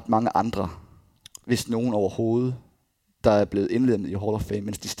komme på ret mange andre, hvis nogen overhovedet, der er blevet indlemmet i Hall of Fame,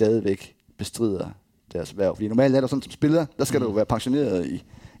 mens de stadigvæk bestrider deres værv. Fordi normalt er det sådan som spiller, der skal du være pensioneret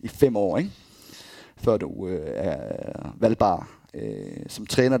i 5 år, ikke? Før du er valgbar. Som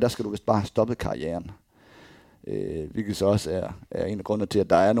træner, der skal du vist bare have stoppet karrieren. Hvilket så også er en af grundene til, at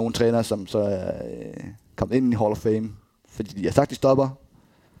der er nogle trænere, som så er kommet ind i Hall of Fame, fordi de har sagt, de stopper,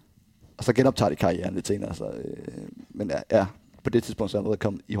 og så genoptager de karrieren lidt senere. Så, men er på det tidspunkt så er han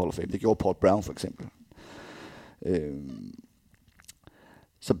kommet i Hall of Fame. Det gjorde Paul Brown for eksempel.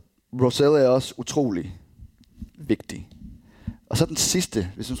 Så Rozelle er også utrolig vigtig. Og så den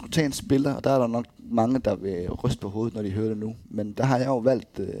sidste, hvis man skulle tage en spiller, og der er der nok mange, der vil ryste på hovedet, når de hører det nu, men der har jeg jo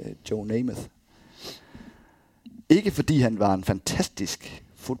valgt Joe Namath. Ikke fordi han var en fantastisk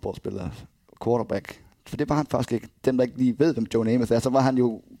fodboldspiller, quarterback, for det var han faktisk ikke. Dem, der ikke lige ved, hvem Joe Namath er, så var han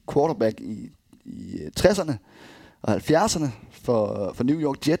jo quarterback i 60'erne og 70'erne for New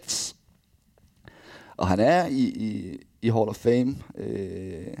York Jets. Og han er i Hall of Fame.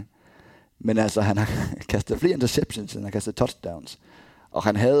 Men altså, han har kastet flere interceptions, end han har kastet touchdowns. Og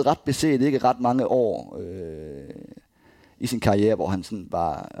han havde ret beset ikke ret mange år i sin karriere, hvor han sådan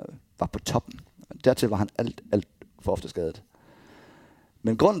var på toppen. Dertil var han alt for ofte skadet.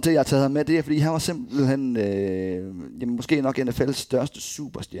 Men grunden til, at jeg har taget ham med, det er, fordi han var simpelthen måske nok NFL's største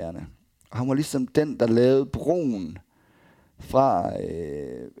superstjerne. Og han var ligesom den, der lavede broen fra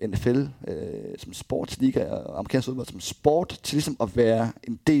NFL som sportsliga og amerikansk fodbold som sport til ligesom at være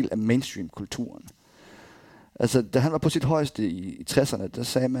en del af mainstream-kulturen. Altså, da han var på sit højeste i 60'erne, der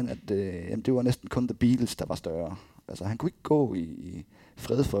sagde man, at det var næsten kun The Beatles, der var større. Altså, han kunne ikke gå i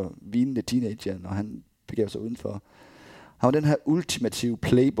fred for vinende teenager, når han begav sig udenfor. Han var den her ultimative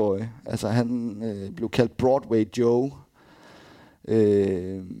playboy. Altså, han blev kaldt Broadway Joe,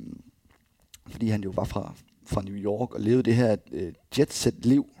 fordi han jo var fra New York og levede det her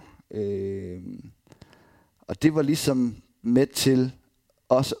jet-set-liv. Og det var ligesom med til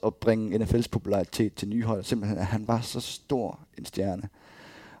også at bringe NFL's popularitet til nye højder. Simpelthen, at han var så stor en stjerne.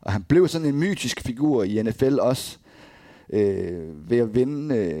 Og han blev sådan en mytisk figur i NFL også, ved at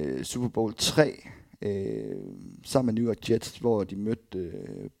vinde Super Bowl 3 sammen med New York Jets, hvor de mødte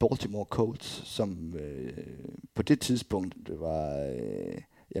Baltimore Colts, som på det tidspunkt var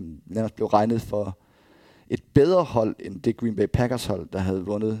nærmest blev regnet for et bedre hold end det Green Bay Packers hold, der havde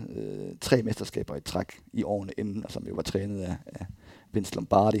vundet 3 mesterskaber i træk i årene inden, og som jo var trænet af Vince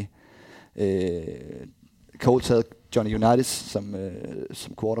Lombardi. Colts havde Johnny Unitas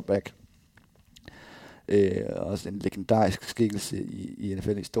som quarterback. Også en legendarisk skikkelse i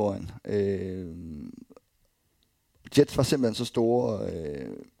NFL-historien. Jets var simpelthen så store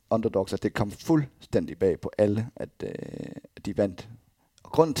underdogs, at det kom fuldstændig bag på alle, at de vandt.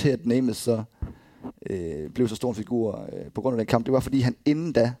 Og grunden til, at Namath så blev så stor en figur på grund af den kamp, det var, fordi han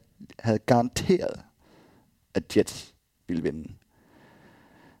inden da havde garanteret, at Jets ville vinde.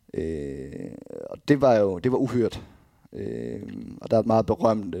 Og det var uhørt. Og der er et meget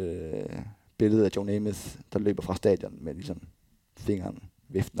berømt billede af Joe Namath, der løber fra stadion med ligesom fingeren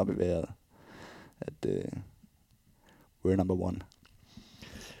viften op i vejret. At we're number one.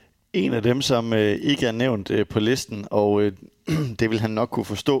 En af dem, som ikke er nævnt på listen, og det vil han nok kunne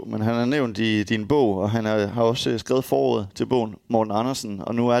forstå, men han er nævnt i din bog, og han har også skrevet forordet til bogen, Morten Andersen,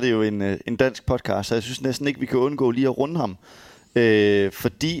 og nu er det jo en dansk podcast, så jeg synes næsten ikke, vi kan undgå lige at runde ham.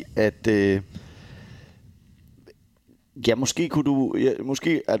 Fordi at måske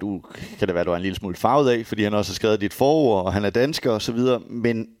kan det være, du er en lille smule farvet af, fordi han også har skrevet dit forord, og han er dansker og så videre,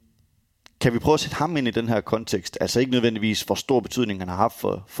 men kan vi prøve at sætte ham ind i den her kontekst? Altså ikke nødvendigvis hvor stor betydning han har haft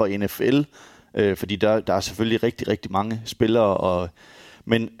for NFL, fordi der er selvfølgelig rigtig, rigtig mange spillere,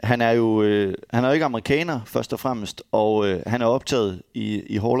 men han er jo ikke amerikaner først og fremmest, og han er optaget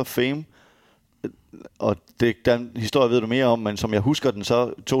i Hall of Fame, og den historie ved du mere om, men som jeg husker den,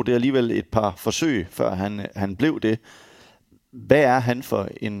 så tog det alligevel et par forsøg, før han blev det. Hvad er han for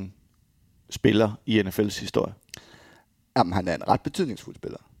en spiller i NFL's historie? Jamen, han er en ret betydningsfuld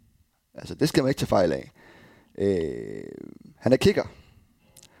spiller. Altså, det skal man ikke tage fejl af. Han er kicker.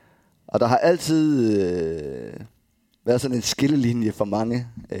 Og der har altid været sådan en skillelinje for mange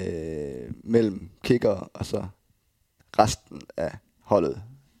mellem kicker og så resten af holdet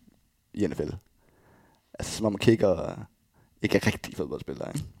i NFL. Altså, som om kicker ikke er rigtig fodboldspiller,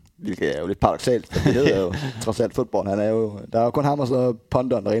 ikke? Hvilket er jo lidt paradoksalt, for det hedder jo trods alt fodbold. Der er jo kun ham og så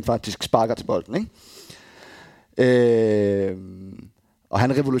ponderen, der rent faktisk sparker til bolden, ikke? Og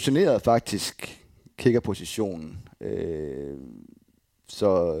han revolutionerede faktisk kickerpositionen.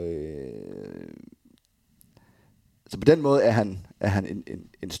 Så på den måde er han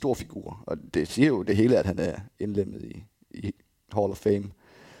en stor figur. Og det siger jo det hele, at han er indlemmet i Hall of Fame.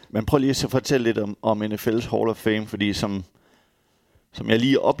 Men prøv lige at fortælle lidt om NFL's Hall of Fame, fordi som jeg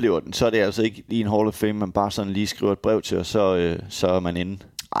lige oplever den, så er det altså ikke lige en Hall of Fame, man bare sådan lige skriver et brev til, og så er man inde.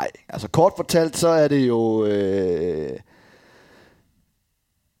 Nej, altså kort fortalt, så er det jo...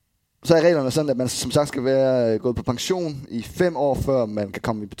 Så er reglerne sådan, at man som sagt skal være gået på pension i 5 år, før man kan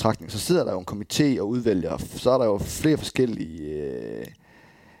komme i betragtning. Så sidder der jo en komité og udvælger, så er der jo flere forskellige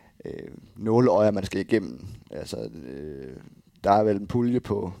nåleøjer, man skal igennem. Altså, der er vel en pulje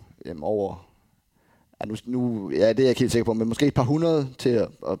på over... Ja, nu ja, det er jeg ikke helt sikker på, men måske et par hundrede til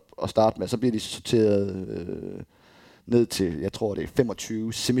at starte med. Så bliver de sorteret ned til, jeg tror det er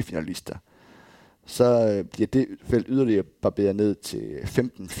 25 semifinalister. Så bliver det felt yderligere barberet ned til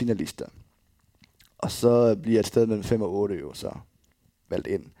 15 finalister. Og så bliver et sted mellem 5 og 8 jo så valgt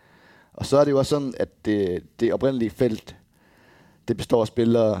ind. Og så er det jo også sådan, at det oprindelige felt, det består af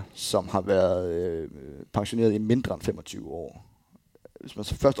spillere, som har været pensioneret i mindre end 25 år. Hvis man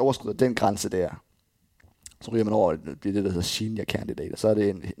så først overskrider den grænse der, så ryger man over, det bliver det, der hedder senior candidate. Og så er det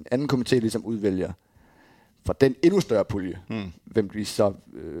en anden komité, ligesom udvælger for den endnu større pulje, hvem vi så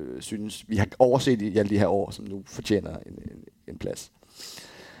synes, vi har overset i alle de her år, som nu fortjener en plads.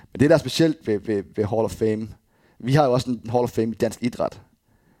 Men det, der er specielt ved Hall of Fame, vi har jo også en Hall of Fame i dansk idræt.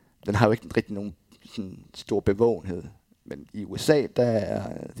 Den har jo ikke rigtig nogen sådan stor bevågenhed. Men i USA, der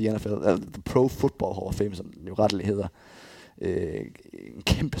er the Pro Football Hall of Fame, som den jo retteligt hedder, en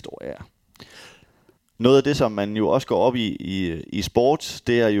kæmpe stor ære. Noget af det, som man jo også går op i sport,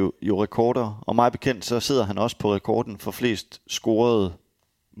 det er jo rekorder. Og meget bekendt, så sidder han også på rekorden for flest scorede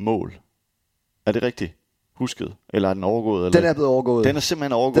mål. Er det rigtigt husket? Eller er den overgået? Eller? Den er blevet overgået. Den er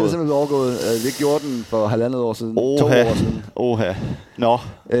simpelthen overgået. Vi gjorde den for 1,5 år siden. 2 år siden. Nå.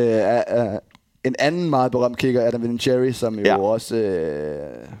 En anden meget berømt kicker, Adam Vinatieri, som jo også,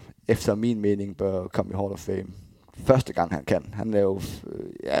 efter min mening, bør komme i Hall of Fame. Første gang han kan. Han er jo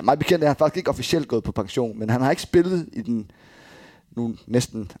meget bekendt, at han faktisk ikke officielt gået på pension, men han har ikke spillet i den nu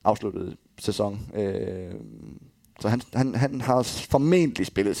næsten afsluttede sæson. Så han har formentlig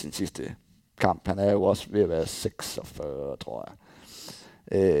spillet sin sidste kamp. Han er jo også ved at være 46, tror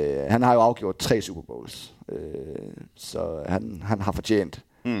jeg. Han har jo afgjort 3 Super Bowls, så han har fortjent.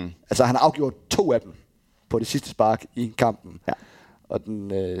 Altså han har afgjort 2 af dem på det sidste spark i kampen. Ja. Og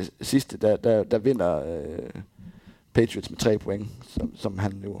den sidste, der vinder Patriots med 3 point, som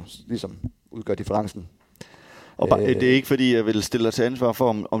han jo ligesom udgør differencen. Og det er ikke fordi, jeg vil stille dig til ansvar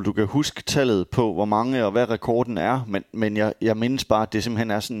for, om du kan huske tallet på, hvor mange og hvad rekorden er, men jeg mindes bare, at det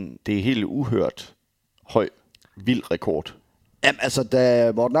simpelthen er sådan, det er helt uhørt høj, vild rekord? Jamen, altså,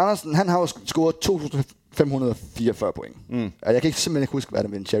 da Morten Andersen, han har jo scoret 2.544 point. Jeg kan simpelthen ikke huske, hvad det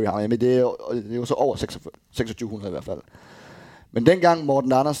med en Cherry har, men det er jo så over 2600 i hvert fald. Men dengang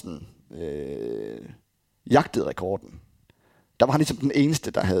Morten Andersen jagtede rekorden, der var han ligesom den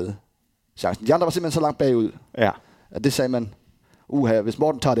eneste, der havde chancen. De andre var simpelthen så langt bagud, at det sagde man, hvis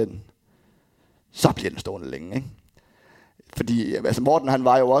Morten tager den, så bliver den stående længe, ikke? Fordi altså Morten, han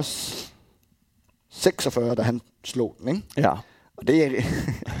var jo også 46, da han slog den, ikke? Ja. Og det er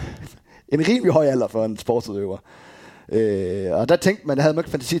en rimelig høj alder for en sportsudøver. Og der tænkte man, der havde man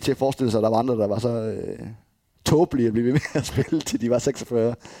ikke fantasi til at forestille sig, at der var andre, der var så tåbelige at blive ved med at spille, til de var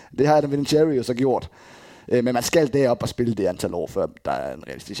 46. Det har Adam Vinatieri jo så gjort. Men man skal derop og spille det antal år, før der er en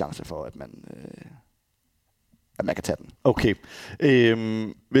realistisk chance for, at man kan tage den. Okay.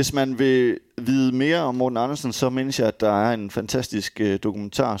 Hvis man vil vide mere om Morten Andersen, så mindes jeg, at der er en fantastisk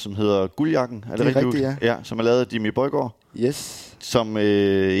dokumentar, som hedder Guldjakken. Er det rigtigt? Ja. Ja, som er lavet af Jimmy Bøjgaard. Yes. Som,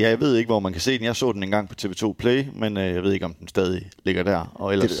 jeg ved ikke, hvor man kan se den. Jeg så den engang på TV2 Play, men jeg ved ikke, om den stadig ligger der.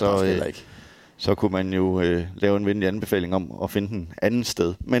 Og ellers så kunne man jo lave en venlig anbefaling om at finde den anden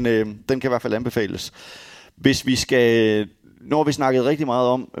sted. Men den kan i hvert fald anbefales. Hvis vi skal... Nu har vi snakket rigtig meget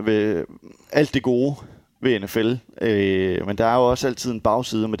om alt det gode ved NFL, men der er jo også altid en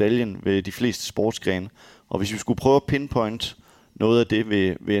bagside af medaljen ved de fleste sportsgrene. Og hvis vi skulle prøve at pinpoint noget af det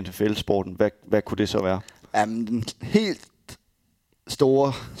ved NFL-sporten, hvad kunne det så være? Den helt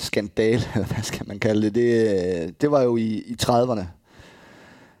store skandale, eller hvad skal man kalde det var jo i 30'erne.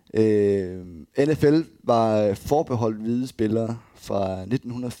 NFL var forbeholdt hvide spillere fra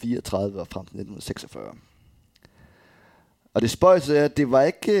 1934 og frem til 1946. Og det spøjse er, at det var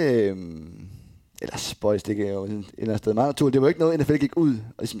ikke... eller spøjs, det er jo et eller andet sted meget naturligt. Det var ikke noget, NFL gik ud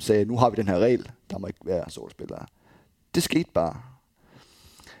og ligesom sagde, nu har vi den her regel, der må ikke være sorte spillere. Det skete bare.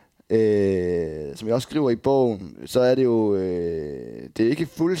 Som jeg også skriver i bogen, så er det jo, det er ikke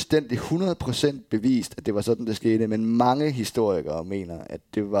fuldstændig 100% bevist, at det var sådan, det skete, men mange historikere mener, at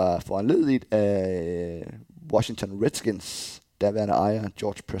det var foranlediget af Washington Redskins daværende ejer,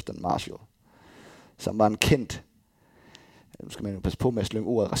 George Preston Marshall, som var en kendt, nu skal man jo passe på med at slynge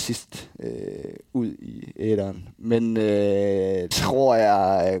ordet racist ud i æderen, men tror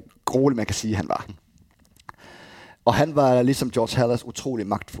jeg grueligt, man kan sige, han var. Og han var ligesom George Halas utrolig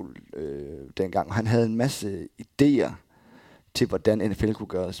magtfuld dengang, og han havde en masse idéer til, hvordan NFL kunne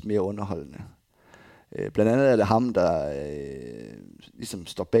gøres mere underholdende. Blandt andet er det ham, der ligesom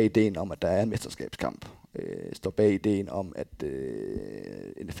står bag ideen om, at der er en mesterskabskamp. Står bag ideen om, at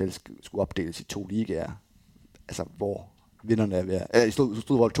NFL skulle opdeles i 2 ligaer, altså hvor vinderne er ved at...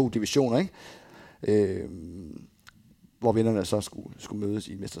 stod var 2 divisioner, ikke? Hvor vinderne så skulle mødes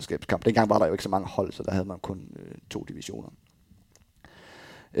i en mesterskabskamp. Dengang var der jo ikke så mange hold, så der havde man kun 2 divisioner.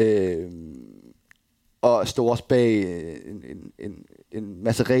 Og stod også bag en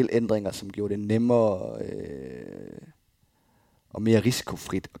masse regelændringer, som gjorde det nemmere og mere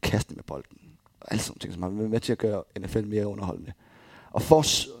risikofrit at kaste med bolden. Og alle sådan ting, som har været med til at gøre NFL mere underholdende. Og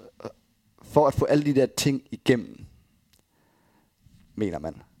for at få alle de der ting igennem, mener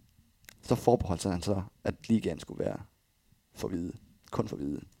man, så forbeholdt han så, at ligaen skulle være for hvide. Kun for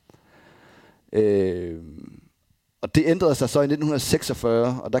hvide. Og det ændrede sig så i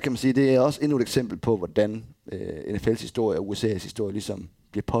 1946, og der kan man sige, at det er også endnu et eksempel på, hvordan NFL's historie og USA's historie ligesom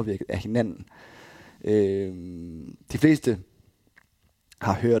bliver påvirket af hinanden. De fleste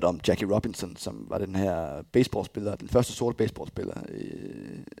har hørt om Jackie Robinson, som var den her baseballspiller, den første sorte baseballspiller,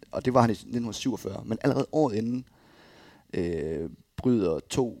 og det var han i 1947, men allerede året inden bryder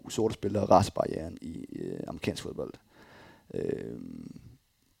 2 sorte spillere racebarrieren i amerikansk fodbold.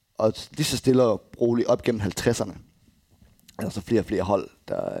 Og lige så stille og roligt op gennem 50'erne, er der så flere og flere hold,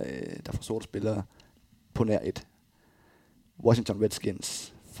 der får sorte spillere på nær et. Washington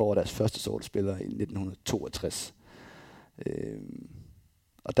Redskins får deres første sorte spillere i 1962.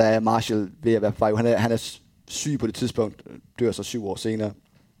 Og der er Marshall ved at være på vej. Han er syg på det tidspunkt, dør så 7 år senere.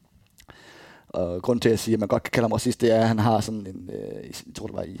 Og grunden til at sige, at man godt kan kalde ham racist, det er, at han har sådan en, jeg tror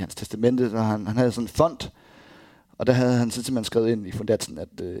det var i hans testamente, så han havde sådan en fond, og der havde han simpelthen skrevet ind i fondatsen,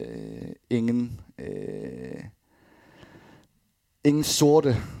 at ingen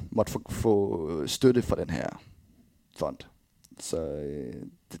sorte måtte få støtte fra den her fond. Så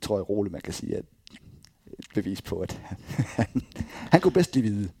det tror jeg roligt, man kan sige, at et bevis på, at han kunne bedst lide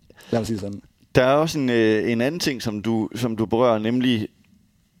hvide. Lad mig sige sådan. Der er også en anden ting, som du berører, nemlig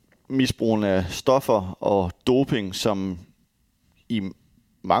misbrugen af stoffer og doping, som i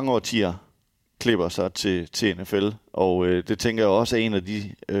mange årtier klipper sig til NFL, og det tænker jeg også er en af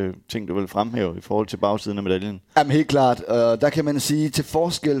de ting, du vil fremhæve i forhold til bagsiden af medaljen. Jamen helt klart, og der kan man sige, til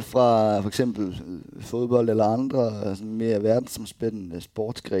forskel fra for eksempel fodbold eller andre altså mere verdensomspændende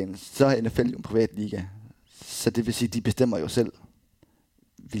sportsgrene, så er NFL jo en privat liga. Så det vil sige, de bestemmer jo selv,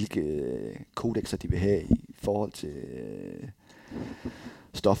 hvilke kodexer de vil have i forhold til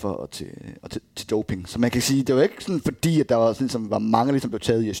stoffer og til doping. Så man kan sige, det var ikke sådan fordi, at der var, sådan, ligesom, var mange, ligesom blev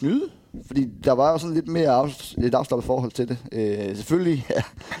taget i at snyde. Fordi der var jo sådan lidt mere et afslappet forhold til det. Selvfølgelig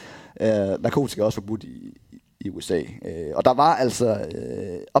er narkotika også forbudt i USA. Og der var altså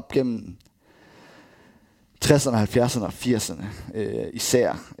op gennem 60'erne, 70'erne og 80'erne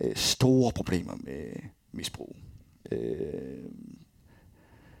især store problemer med misbrug.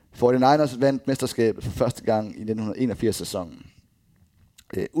 49ers vandt mesterskabet for første gang i 1981-sæsonen.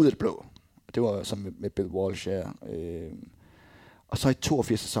 Ud af det blå. Det var som med Bill Walsh her. Og så i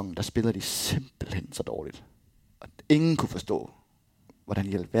 82-sæsonen, der spiller de simpelthen så dårligt. Og ingen kunne forstå, hvordan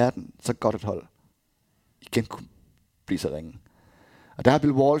i alverden så godt et hold igen kunne blive så ringe. Og der har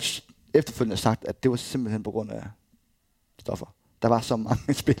Bill Walsh efterfølgende sagt, at det var simpelthen på grund af stoffer. Der var så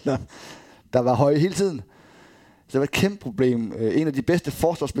mange spillere, der var høje hele tiden. Så det var et kæmpe problem. En af de bedste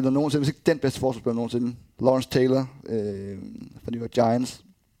forsvarsspillere nogensinde, hvis ikke den bedste forsvarsspiller nogensinde, Lawrence Taylor fra New York Giants.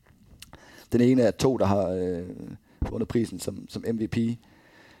 Den ene af to, der har vundet prisen som MVP.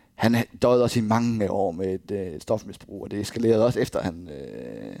 Han døde også i mange år med et stofmisbrug, og det eskalerede også efter,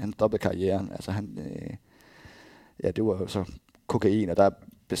 han stoppede karrieren. Altså det var jo så kokain, og der er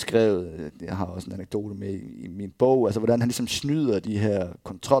beskrevet, jeg har også en anekdote med i min bog, altså hvordan han ligesom snyder de her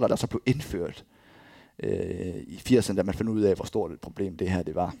kontroller, der så blev indført i 80'erne, da man fandt ud af, hvor stort et problem det her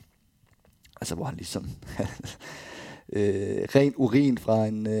det var. Altså hvor han ligesom ren urin fra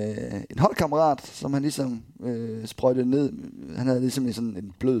en holdkammerat, som han ligesom sprøjtede ned. Han havde ligesom sådan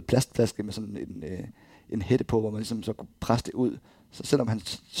en blød plastflaske med sådan en hætte på, hvor man ligesom så kunne presse det ud. Så selvom han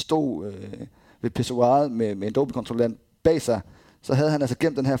stod ved pissoiret med en dopingkontrollant bag sig, så havde han altså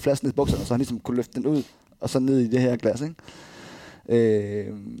gemt den her flaske ned i bukserne, så han ligesom kunne løfte den ud, og så ned i det her glas, ikke?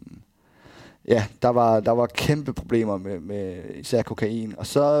 Ja, der var kæmpe problemer med især kokain, og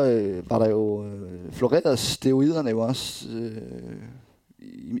så var der jo florerede steroiderne jo også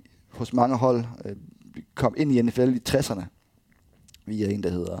hos mange hold. Vi kom ind i NFL i 60'erne via en, der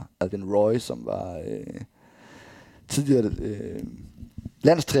hedder Alvin Roy, som var tidligere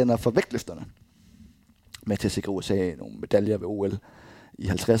landstræner for vægtløfterne, med til at sikre USA nogle medaljer ved OL i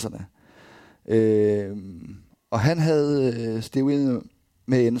 50'erne. Og han havde steroiderne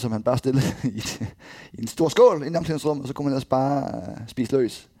med ende, som han bare stillede i en stor skål i en omklædningsrum, og så kunne man ellers bare spise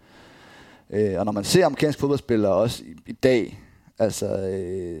løs. Og når man ser amerikanske fodboldspillere også i dag, altså,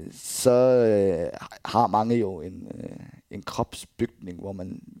 så har mange jo en kropsbygning, hvor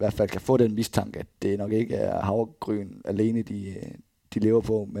man i hvert fald kan få den mistanke, at det nok ikke er havregryn alene, de lever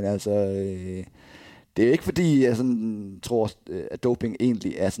på, men altså det er ikke fordi, jeg sådan tror, at doping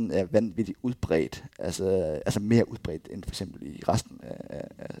egentlig er vanvittigt udbredt. Altså mere udbredt end for eksempel i resten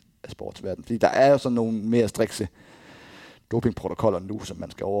af sportsverdenen. Fordi der er jo sådan nogle mere strikse dopingprotokoller nu, som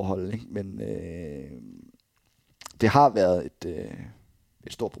man skal overholde. Ikke? Men det har været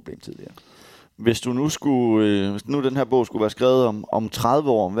et stort problem tidligere. Hvis du nu hvis den her bog skulle være skrevet om 30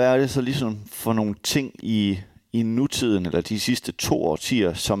 år, hvad er det så ligesom for nogle ting i nutiden, eller de sidste 2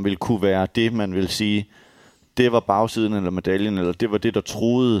 årtier, som vil kunne være det, man vil sige, det var bagsiden eller medaljen, eller det var det, der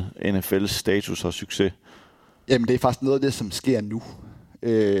truede NFL's status og succes? Jamen, det er faktisk noget af det, som sker nu.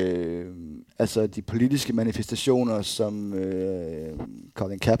 Altså, de politiske manifestationer, som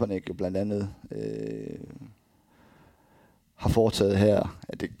Colin Kaepernick jo blandt andet har foretaget her,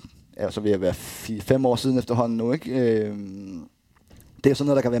 at det er jo så ved at være 5 år siden efterhånden nu, ikke? Det er sådan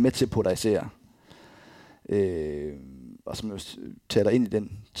noget, der kan være med til at polarisere. Og som jo taler ind i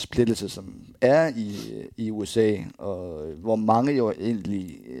den splittelse, som er i USA, og hvor mange jo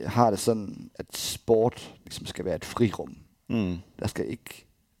egentlig har det sådan, at sport ligesom skal være et frirum. Der skal ikke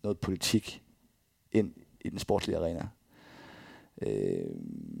noget politik ind i den sportslige arena.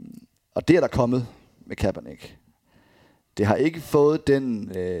 Og det er der kommet med Kaepernick. Det har ikke fået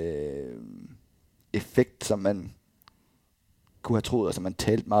den effekt, som man kunne have troet, altså man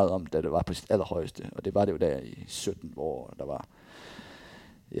talte meget om, da det var på sit allerhøjeste, og det var det jo der i 17, hvor der var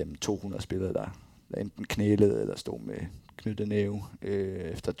 200 spillere, der enten knælede eller stod med knyttet næve,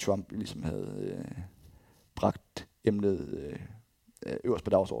 efter Trump ligesom havde bragt emnet øverst på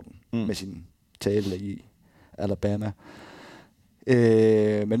dagsordenen med sin tale i Alabama.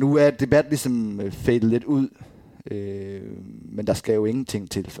 Men nu er debatten ligesom fadet lidt ud, men der skal jo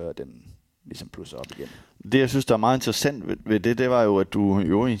ingenting til, før den ligesom plusser op igen. Det, jeg synes, der er meget interessant ved det var jo, at du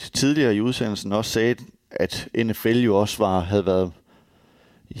jo tidligere i udsendelsen også sagde, at NFL jo også havde været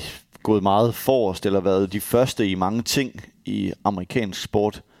gået meget forrest, eller været de første i mange ting i amerikansk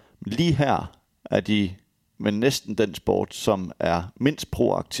sport. Lige her er de med næsten den sport, som er mindst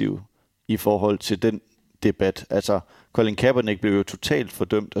proaktiv i forhold til den debat. Altså, Colin Kaepernick blev jo totalt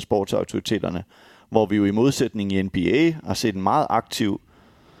fordømt af sportsautoriteterne, hvor vi jo i modsætning i NBA har set en meget aktiv,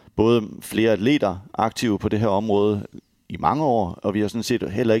 både flere atleter aktive på det her område i mange år, og vi har sådan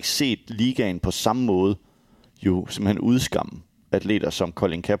set heller ikke set ligaen på samme måde jo simpelthen udskamme atleter, som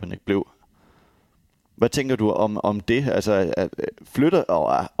Colin Kaepernick blev. Hvad tænker du om det? Altså,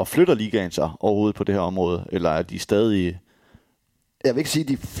 flytter ligaen sig overhovedet på det her område, eller er de stadig... Jeg vil ikke sige, at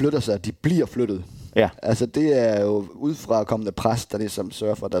de flytter sig, de bliver flyttet. Ja. Altså, det er jo udefra kommende pres, der ligesom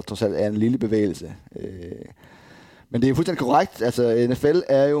sørger for, at der trods alt er en lille bevægelse. Men det er jo fuldstændig korrekt. Altså, NFL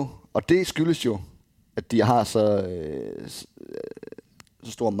er jo, og det skyldes jo, at de har så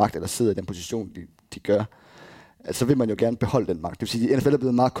stor magt, eller sidder i den position, de gør. Så vil man jo gerne beholde den magt. Det vil sige, at NFL er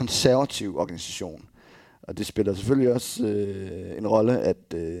blevet en meget konservativ organisation. Og det spiller selvfølgelig også en rolle,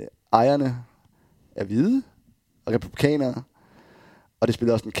 at ejerne er hvide og republikanere. Og det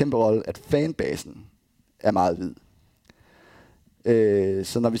spiller også en kæmpe rolle, at fanbasen er meget hvid.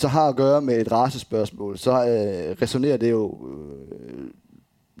 Så når vi så har at gøre med et racespørgsmål, så resonerer det jo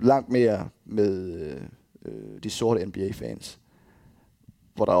langt mere med de sorte NBA-fans.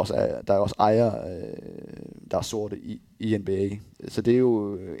 Hvor der er også ejere, der er sorte i NBA. Så det er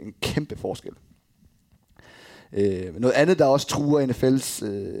jo en kæmpe forskel. Noget andet, der også truer NFL's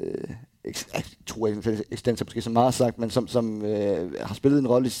eksistens, måske så meget sagt, men som har spillet en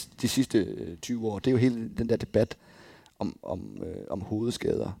rolle de sidste 20 år, det er jo hele den der debat om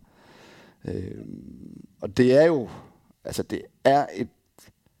hovedskader. Og det er jo, altså det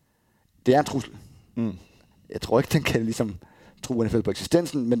er en trussel. Jeg tror ikke, den kan ligesom true NFL på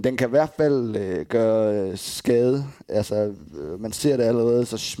eksistensen, men den kan i hvert fald gøre skade. Altså, man ser det allerede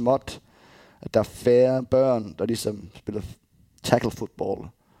så småt, at der er færre børn, der ligesom spiller tackle football.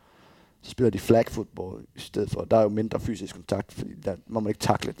 Så spiller de flag football i stedet for. Der er jo mindre fysisk kontakt, fordi der må man ikke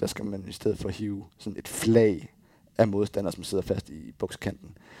tackle. Der skal man i stedet for hive sådan et flag af modstandere, som sidder fast i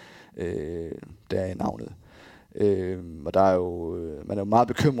buksekanten. Der er navnet. Og der er jo, man er jo meget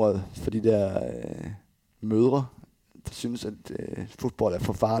bekymret for de der mødre, der synes, at fodbold er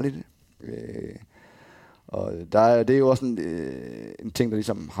for farligt. Og det er jo også en ting, der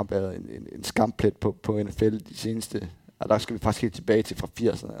ligesom har været en skamplet på NFL de seneste, og der skal vi faktisk helt tilbage til fra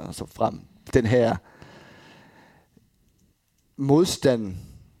 80'erne og så frem. Den her modstand,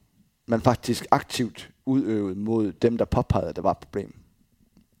 man faktisk aktivt udøvede mod dem, der påpegede, at der var et problem.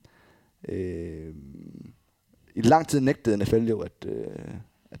 I lang tid nægtede NFL jo, at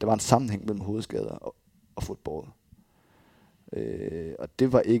der var en sammenhæng mellem hovedskader og fodbold. Og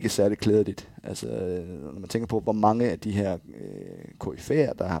det var ikke særlig klædeligt. Altså, når man tænker på, hvor mange af de her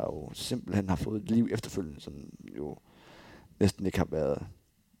koryfæer, der har jo simpelthen har fået et liv efterfølgende, som jo næsten ikke har været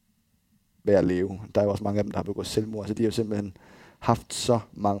værd at leve. Der er jo også mange af dem, der har begået selvmord. Altså, de har jo simpelthen haft så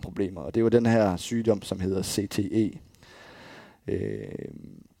mange problemer. Og det er jo den her sygdom, som hedder CTE.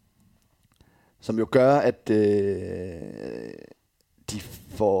 Som jo gør, at de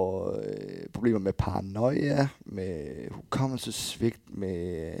får problemer med paranoia, med hukommelsessvigt,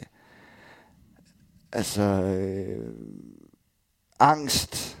 med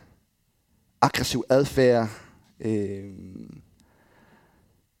angst, aggressiv adfærd.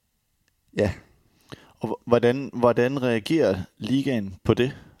 Ja. Og hvordan reagerer ligaen på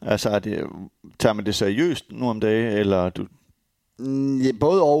det? Altså, tager man det seriøst nu om dagen, eller du? Ja,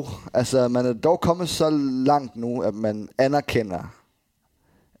 både og. Altså, man er dog kommet så langt nu, at man anerkender,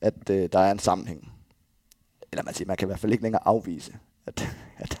 at der er en sammenhæng. Eller man kan i hvert fald ikke længere afvise, at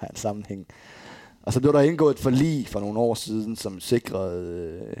der er en sammenhæng. Og så blev der indgået et forlig for nogle år siden, som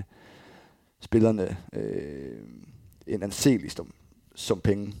sikrede spillerne en anselig sum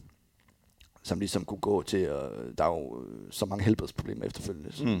penge, som ligesom kunne gå til, der er jo så mange helbredsproblemer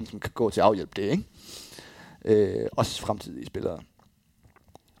efterfølgende, som kan gå til at afhjælpe det, ikke? Også fremtidige spillere.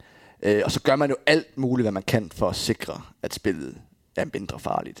 Og så gør man jo alt muligt, hvad man kan for at sikre, at spillet er mindre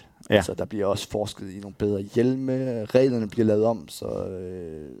farligt. Ja. Altså, der bliver også forsket i nogle bedre hjelme, reglerne bliver lavet om, så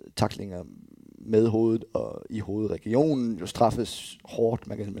tacklinger med hovedet og i hovedregionen jo straffes hårdt.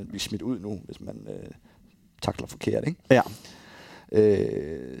 Man kan simpelthen blive smidt ud nu, hvis man tackler forkert, ikke? Ja.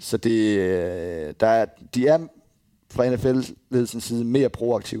 Så de er fra NFL-ledelsens side mere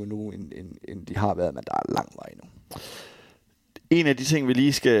proaktive nu, end de har været, men der er lang vej nu. En af de ting, vi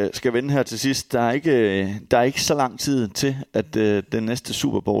lige skal vende her til sidst, der er ikke så lang tid til, at den næste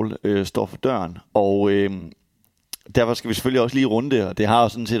Super Bowl står for døren. Og derfor skal vi selvfølgelig også lige runde det, og det har jo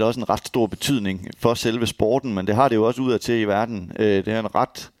sådan set også en ret stor betydning for selve sporten, men det har det jo også udadtil i verden. Det er en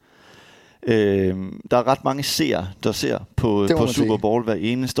ret... der er ret mange seere, der ser på Super Bowl hver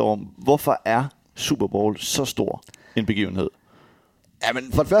eneste år. Hvorfor er Super Bowl så stor en begivenhed? Ja,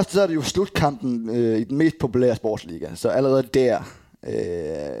 men for det første så er det jo slutkampen i den mest populære sportsliga, så allerede der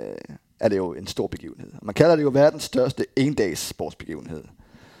er det jo en stor begivenhed. Man kalder det jo verdens største endags sportsbegivenhed.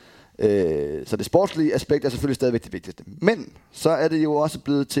 Så det sportslige aspekt er selvfølgelig stadigvæk det vigtigste. Men så er det jo også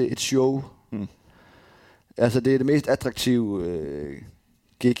blevet til et show. Altså det er det mest attraktive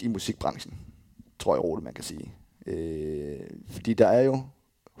gig i musikbranchen, tror jeg roligt man kan sige. Fordi der er jo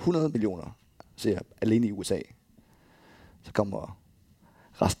 100 millioner ser alene i USA. Så kommer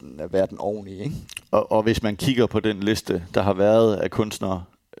resten af verden oveni, ikke? Og hvis man kigger på den liste, der har været af kunstnere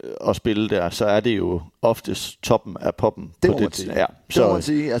og spille der, så er det jo oftest toppen af poppen. Det må man sige. Ja, det må man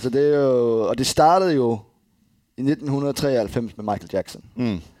sige. Altså det er jo, og det startede jo i 1993 med Michael Jackson.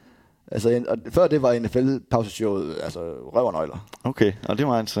 Altså, og før det var NFL-pauseshowet, altså røv og nøgler. Okay, og det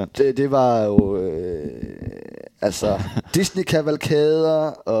var interessant. Det var jo, altså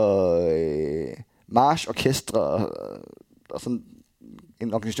Disney-kavalkader og march-orkestre og sådan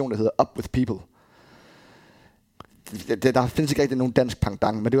en organisation, der hedder Up With People. Der findes ikke rigtig nogen dansk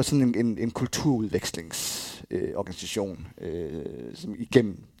pendant, men det var sådan en kulturudvekslingsorganisation, som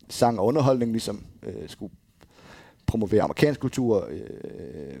igennem sang og underholdning ligesom skulle promovere amerikansk kultur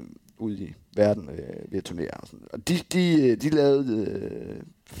ud i verden ved at turnere. Og, sådan. Og de lavede,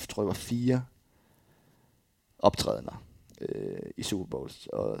 tror jeg var 4 optrædener i Super Bowls.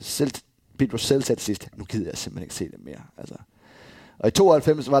 Og selv Pete Rozelle sagde sidst, nu gider jeg simpelthen ikke se det mere. Altså. Og i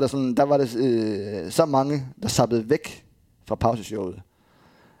 92 var der sådan, der var det så mange, der sappede væk fra pauseshowet,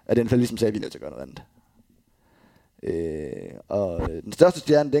 at den ligesom sagde, at vi er nødt til at gøre noget andet. Og den største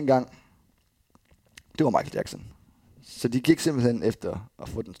stjerne dengang, det var Michael Jackson. Så de gik simpelthen efter at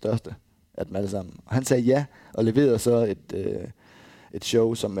få den største af dem alle sammen. Og han sagde ja, og leverede så et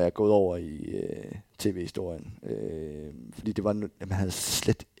show, som er gået over i tv-historien. Fordi det var man havde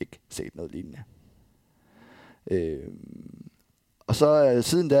slet ikke set noget lignende. Og så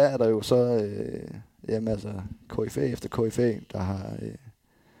siden da er der jo så KFA efter KFA, der har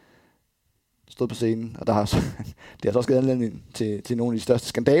stået på scenen, og der har så, det har så også givet anledning til nogle af de største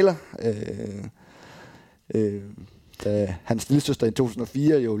skandaler. Da hans lillesøster i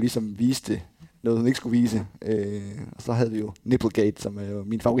 2004 jo ligesom viste noget, hun ikke skulle vise. Og så havde vi jo Nipplegate, som er jo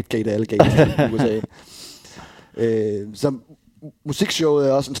min favoritgate af alle gates i USA. Så musikshowet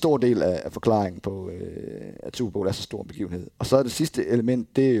er også en stor del af forklaringen på, at Super Bowl er så stor en begivenhed. Og så er det sidste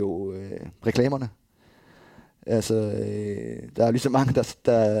element, det er jo reklamerne. Altså, der er lige så mange,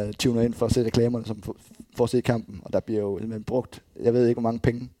 der tuner ind for at se reklamerne, som for at se kampen. Og der bliver jo brugt, jeg ved ikke hvor mange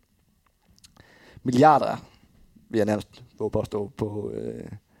penge, milliarder, vil jeg nærmest våge påstå på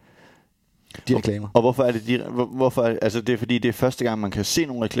de reklamer. Og hvorfor er det hvorfor? Altså det er fordi det er første gang man kan se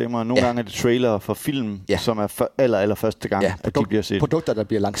nogle reklamer. Nogle gange er det trailer for film, som er aller første gang at de bliver set. Produkter der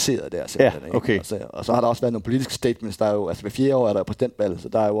bliver lanceret der. Ja, okay. Og så har der også været nogle politiske statements. Der er jo altså ved 4 år er der præsidentvalg, så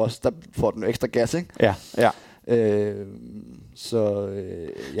der er jo også der får den ekstra gas, ikke? Ja.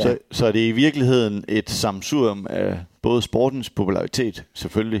 Så er det i virkeligheden et sammensurium af både sportens popularitet,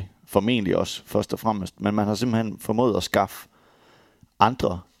 selvfølgelig formentlig også først og fremmest, men man har simpelthen formået at skaffe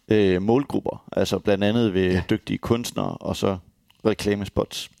andre målgrupper, altså blandt andet ved dygtige kunstnere og så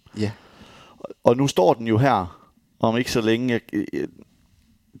reklamespots. Ja. Og nu står den jo her om ikke så længe.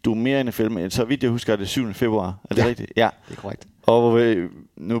 Du er mere NFL, men så vidt jeg husker, er det 7. februar. Er det rigtigt? Ja, det er korrekt. Og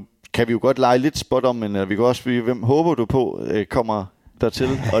nu kan vi jo godt lege lidt spot om, men vi kan også sige, hvem håber du på kommer dertil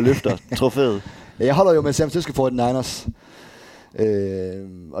og løfter trofæet? Jeg holder jo med San Francisco 49ers,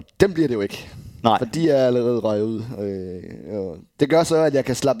 og dem bliver det jo ikke. Nej. For de er allerede røget ud. Det gør så, at jeg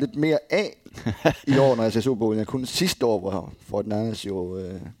kan slappe lidt mere af i år, når jeg ser Super Bowl. Jeg kunne sidste år, hvor 49ers jo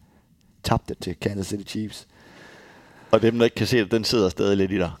tabte til Kansas City Chiefs. Og dem, der ikke kan se det, den sidder stadig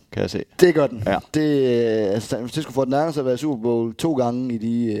lidt i dig, kan jeg se. Det gør den. Ja. San Francisco 49ers har været Super Bowl 2 gange i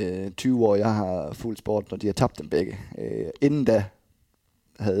de 20 år, jeg har fulgt sport, og de har tabt dem begge. Inden da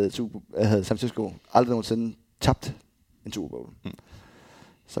havde San Francisco aldrig nogensinde tabt en Super Bowl.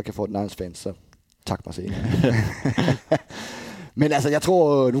 Så kan 49ers fans så takke mig senere. Men altså, jeg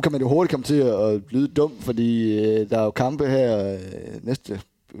tror, nu kan man jo hurtigt komme til at lyde dum, fordi der er jo kampe her næste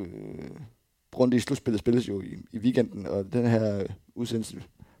runde i slutspillet spilles jo i weekenden, og den her udsendelse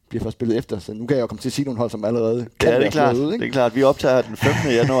bliver først spillet efter, så nu kan jeg jo komme til at sige nogle hold, som allerede kan være klart. ud, ikke? Det er klart, vi optager den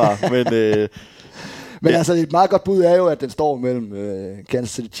 15. januar, Men altså, et meget godt bud er jo, at den står mellem Kansas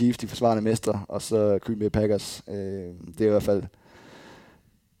City Chiefs, de forsvarende mestre, og så Green Bay Packers. Det er i hvert fald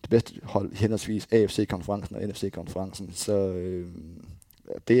det bedste hold i henholdsvis AFC-konferencen og NFC-konferencen. Så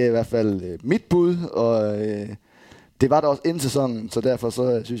det er i hvert fald mit bud, og det var der også inden sæsonen, så derfor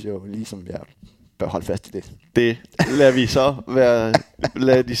så synes jeg jo ligesom, jeg bør holde fast i det. Det lader vi så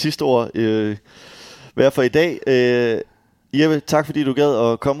lade de sidste ord være for i dag. Jeppe, tak fordi du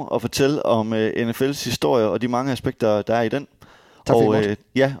gad at komme og fortælle om NFL's historie og de mange aspekter, der er i den. Tak for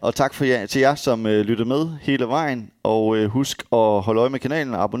og tak til jer, som lyttede med hele vejen. Og husk at holde øje med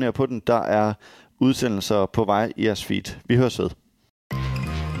kanalen og abonnere på den. Der er udsendelser på vej i jeres feed. Vi høres ved.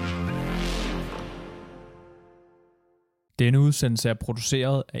 Denne udsendelse er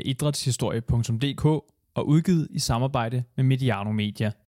produceret af idrætshistorie.dk og udgivet i samarbejde med Mediano Media.